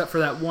Christmas except for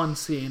that one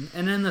scene.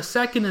 And in the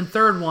second and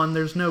third one,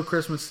 there's no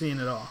Christmas scene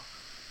at all.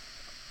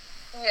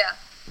 Yeah.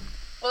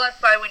 Well,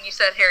 that's why when you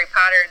said Harry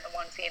Potter in the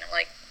one scene, I'm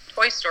like,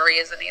 Toy Story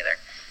isn't either.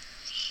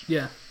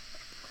 Yeah.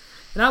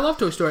 And I love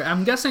Toy Story.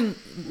 I'm guessing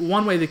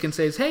one way they can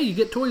say is, hey, you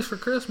get toys for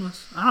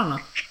Christmas. I don't know.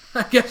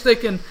 I guess they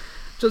can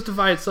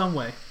justify it some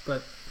way.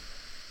 But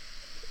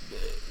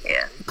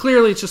Yeah.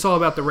 clearly it's just all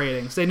about the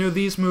ratings. They know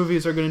these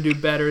movies are going to do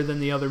better than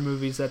the other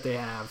movies that they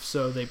have,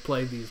 so they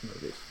play these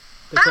movies.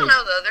 I don't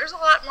know, though. There's a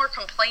lot more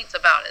complaints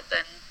about it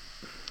than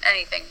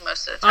anything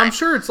most of the time. I'm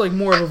sure it's like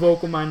more of a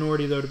vocal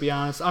minority, though, to be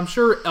honest. I'm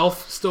sure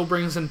Elf still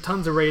brings in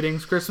tons of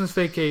ratings. Christmas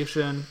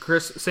Vacation,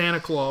 Santa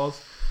Claus.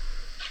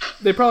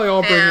 They probably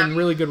all bring in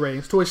really good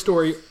ratings. Toy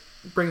Story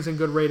brings in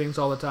good ratings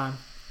all the time.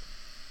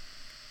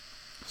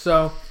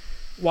 So,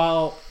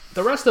 while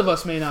the rest of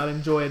us may not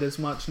enjoy it as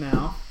much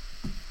now,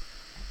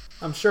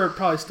 I'm sure it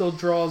probably still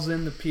draws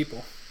in the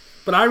people.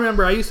 But I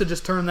remember I used to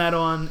just turn that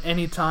on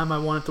anytime I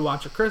wanted to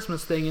watch a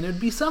Christmas thing, and it'd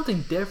be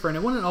something different.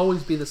 It wouldn't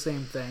always be the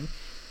same thing.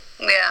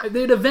 Yeah.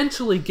 They'd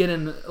eventually get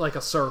in like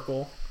a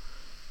circle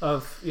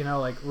of,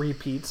 like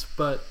repeats,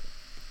 but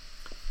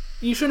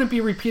you shouldn't be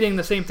repeating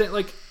the same thing.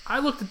 Like, I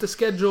looked at the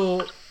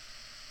schedule,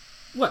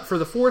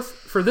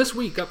 for this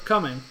week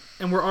upcoming,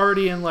 and we're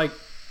already in like,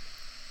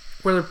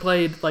 where they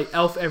played like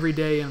Elf every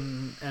day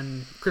and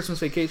Christmas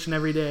Vacation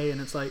every day,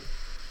 and it's like,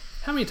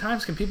 how many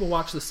times can people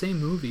watch the same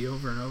movie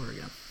over and over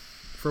again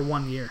for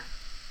 1 year?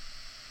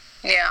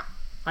 Yeah.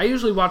 I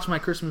usually watch my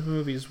Christmas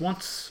movies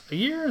once a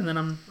year, and then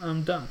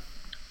I'm done.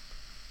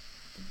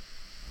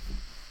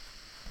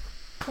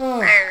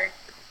 Oh.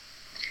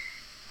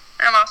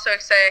 I'm also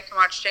excited I can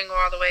watch Jingle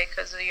All the Way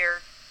because of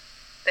your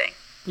thing.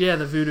 Yeah,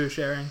 the voodoo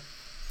sharing.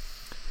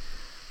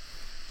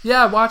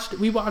 Yeah,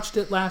 we watched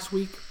it last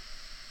week.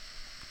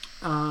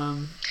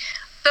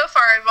 So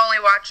far, I've only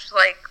watched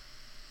like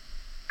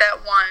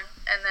that one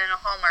and then a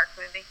Hallmark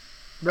movie.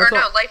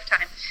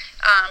 Lifetime.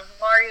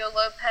 Mario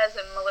Lopez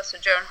and Melissa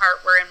Joan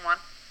Hart were in one.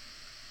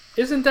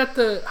 Isn't that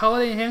the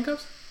Holiday in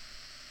Handcuffs?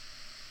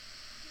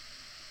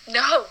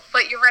 No,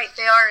 but you're right.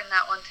 They are in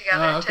that one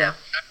together, too.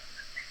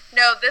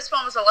 No, this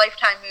one was a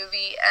Lifetime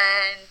movie,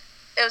 and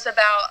it was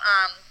about,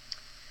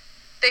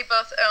 they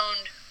both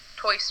owned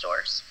toy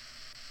stores.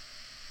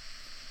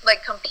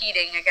 Like,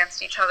 competing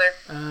against each other.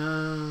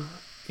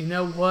 You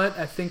know what?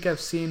 I think I've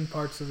seen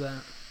parts of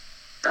that.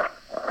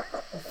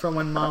 From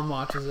when Mom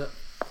watches it.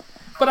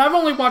 But I've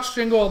only watched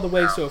Jingle All the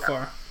Way so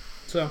far.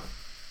 So,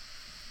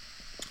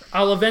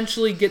 I'll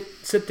eventually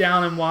sit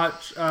down and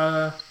watch,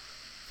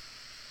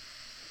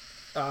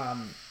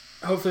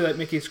 hopefully like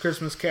Mickey's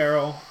Christmas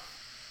Carol.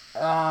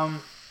 We watched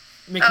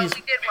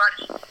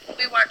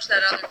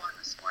that other one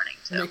this morning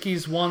too.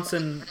 Mickey's Once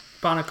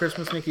Upon a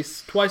Christmas,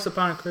 Mickey's Twice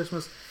Upon a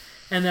Christmas,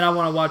 and then I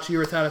want to watch Year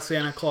Without a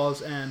Santa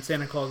Claus and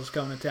Santa Claus is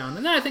Coming to Town,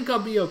 and then I think I'll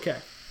be okay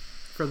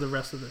for the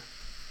rest of the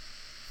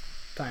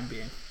time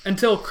being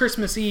until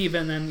Christmas Eve,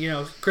 and then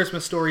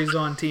Christmas Stories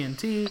on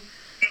TNT.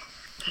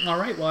 All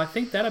right, well I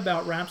think that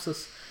about wraps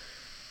us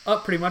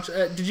up pretty much.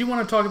 Did you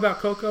want to talk about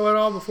Coco at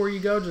all before you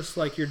go? Just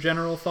like your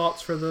general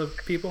thoughts for the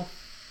people?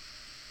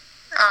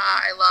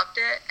 I loved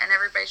it, and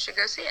everybody should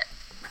go see it.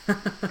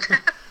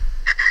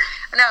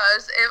 No,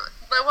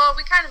 well,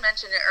 we kind of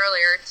mentioned it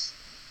earlier. It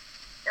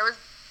was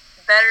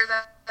better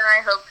than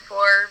I hoped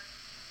for.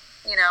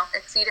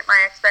 Exceeded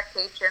my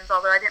expectations,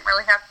 although I didn't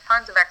really have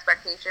tons of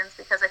expectations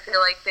because I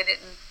feel like they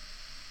didn't,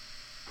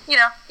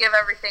 give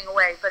everything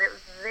away. But it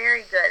was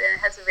very good, and it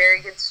has a very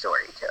good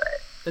story to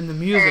it. And the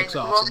music's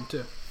awesome,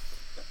 too.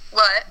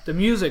 What? The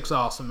music's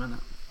awesome in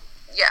it.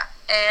 Yeah,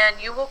 and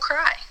you will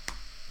cry.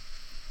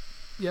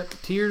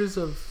 Yep, tears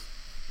of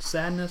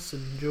sadness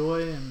and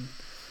joy and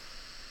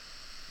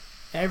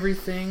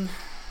everything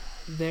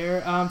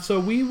there. So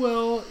we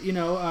will,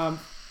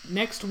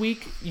 next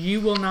week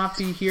you will not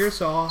be here,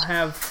 so I'll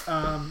have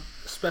a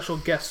special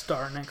guest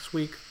star next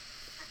week.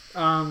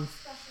 Yep.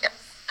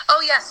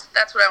 Oh, yes,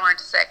 that's what I wanted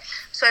to say.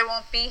 So I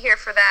won't be here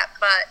for that,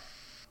 but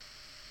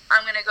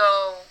I'm going to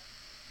go...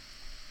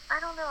 I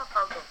don't know if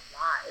I'll go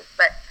live,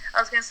 but I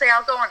was going to say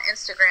I'll go on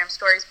Instagram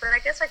stories, but I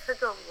guess I could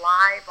go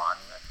live on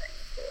the thing,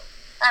 too.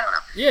 I don't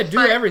know. Yeah, do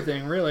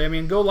everything, really. I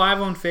mean, go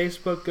live on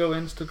Facebook, go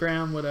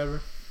Instagram,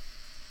 whatever.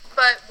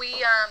 But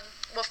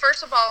well,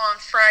 first of all, on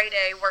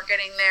Friday, we're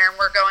getting there, and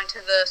we're going to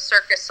the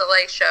Cirque du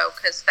Soleil show,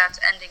 because that's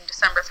ending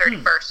December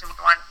 31st, and we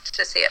want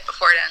to see it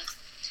before it ends.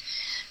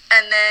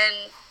 And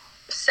then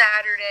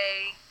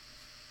Saturday,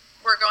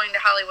 we're going to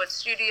Hollywood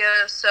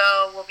Studios,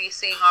 so we'll be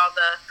seeing all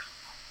the...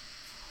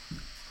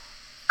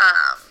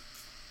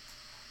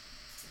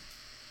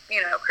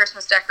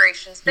 Christmas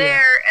decorations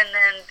there, and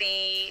then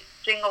the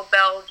Jingle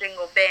Bell,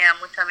 Jingle Bam,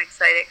 which I'm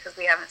excited because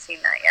we haven't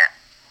seen that yet.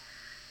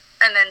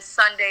 And then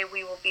Sunday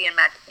we will be in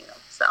Magic Kingdom.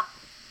 So,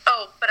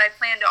 but I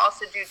plan to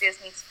also do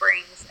Disney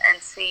Springs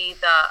and see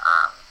the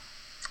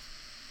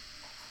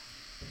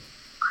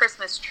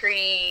Christmas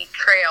tree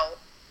trail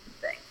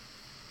thing.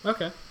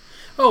 Okay.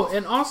 Oh,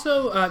 and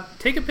also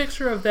take a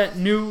picture of that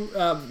new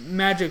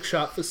Magic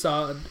Shop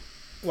facade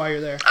while you're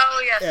there.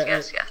 Oh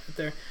yes.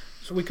 There.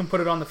 So we can put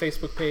it on the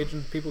Facebook page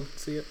and people can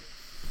see it.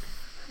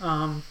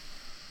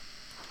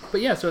 But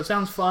yeah, so it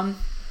sounds fun.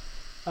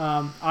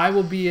 I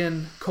will be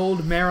in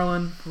cold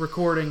Maryland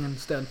recording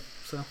instead.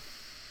 So.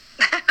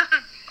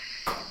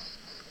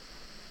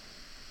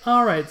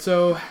 All right,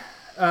 so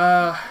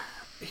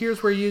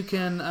here's where you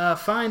can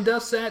find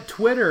us at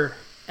Twitter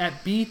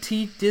at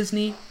BT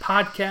Disney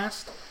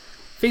Podcast,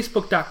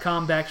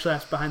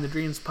 Facebook.com/Behind the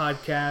Dreams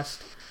Podcast.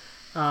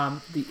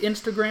 The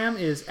Instagram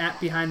is at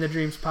Behind the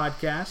Dreams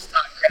Podcast.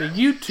 The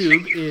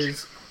YouTube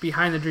is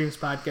Behind the Dreams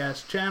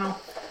Podcast channel.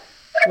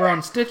 We're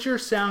on Stitcher,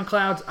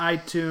 SoundCloud,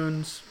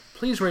 iTunes.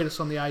 Please rate us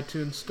on the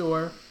iTunes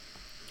store.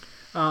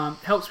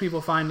 Helps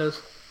people find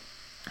us,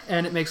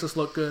 and it makes us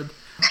look good.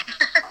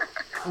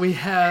 We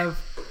have...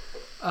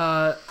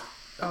 there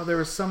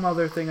was some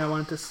other thing I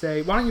wanted to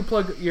say. Why don't you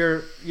plug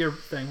your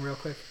thing real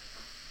quick?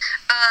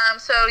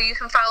 So you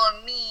can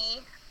follow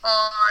me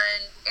on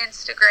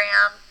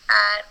Instagram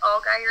at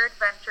Allgeier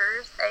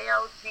Adventures,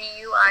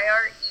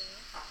 ALGUIRE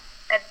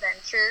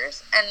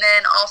Adventures, and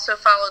then also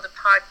follow the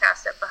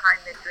podcast at Behind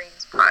the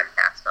Dreams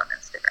Podcast on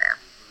Instagram.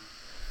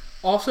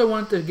 Also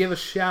wanted to give a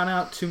shout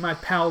out to my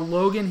pal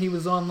Logan. He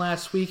was on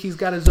last week. He's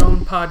got his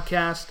own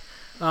podcast.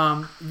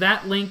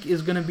 That link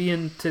is going to be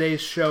in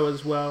today's show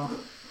as well.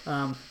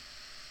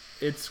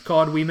 It's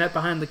called We Met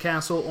Behind the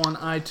Castle on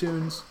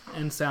iTunes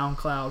and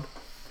SoundCloud.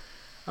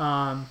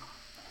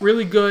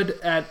 Really good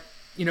at,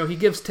 he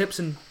gives tips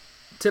and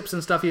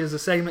stuff. He has a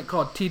segment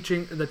called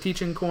the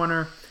Teaching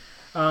Corner,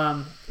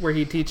 where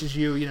he teaches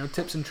you,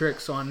 tips and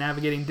tricks on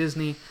navigating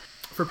Disney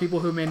for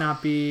people who may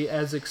not be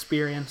as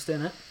experienced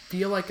in it.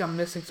 feel like I'm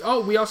missing...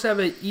 Oh, we also have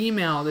an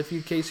email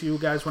in case you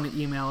guys want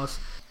to email us.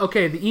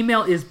 Okay, the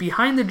email is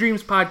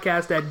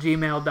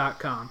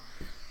behindthedreamspodcast@gmail.com.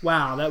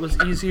 Wow, that was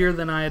easier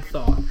than I had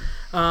thought.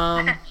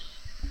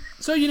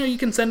 So, you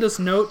can send us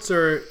notes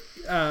or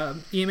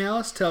email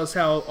us, tell us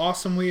how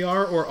awesome we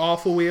are or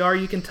awful we are.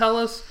 You can tell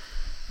us,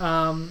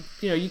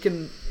 you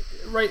can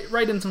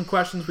write in some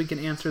questions. We can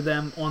answer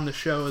them on the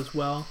show as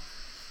well.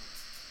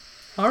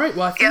 All right,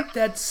 well, I think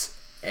that's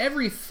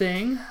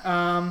everything.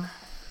 I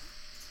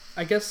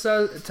guess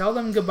tell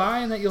them goodbye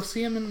and that you'll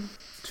see them in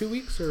 2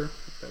 weeks or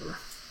whatever.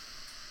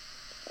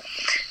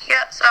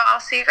 Yeah, so I'll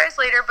see you guys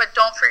later, but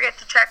don't forget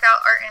to check out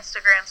our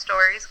Instagram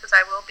stories because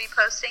I will be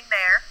posting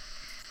there.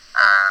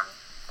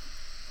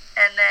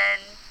 And then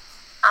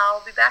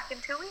I'll be back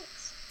in 2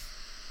 weeks.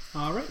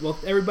 All right. Well,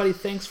 everybody,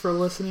 thanks for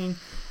listening,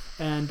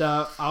 and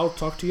I'll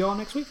talk to you all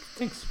next week.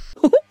 Thanks.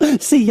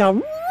 See ya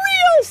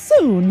real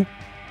soon.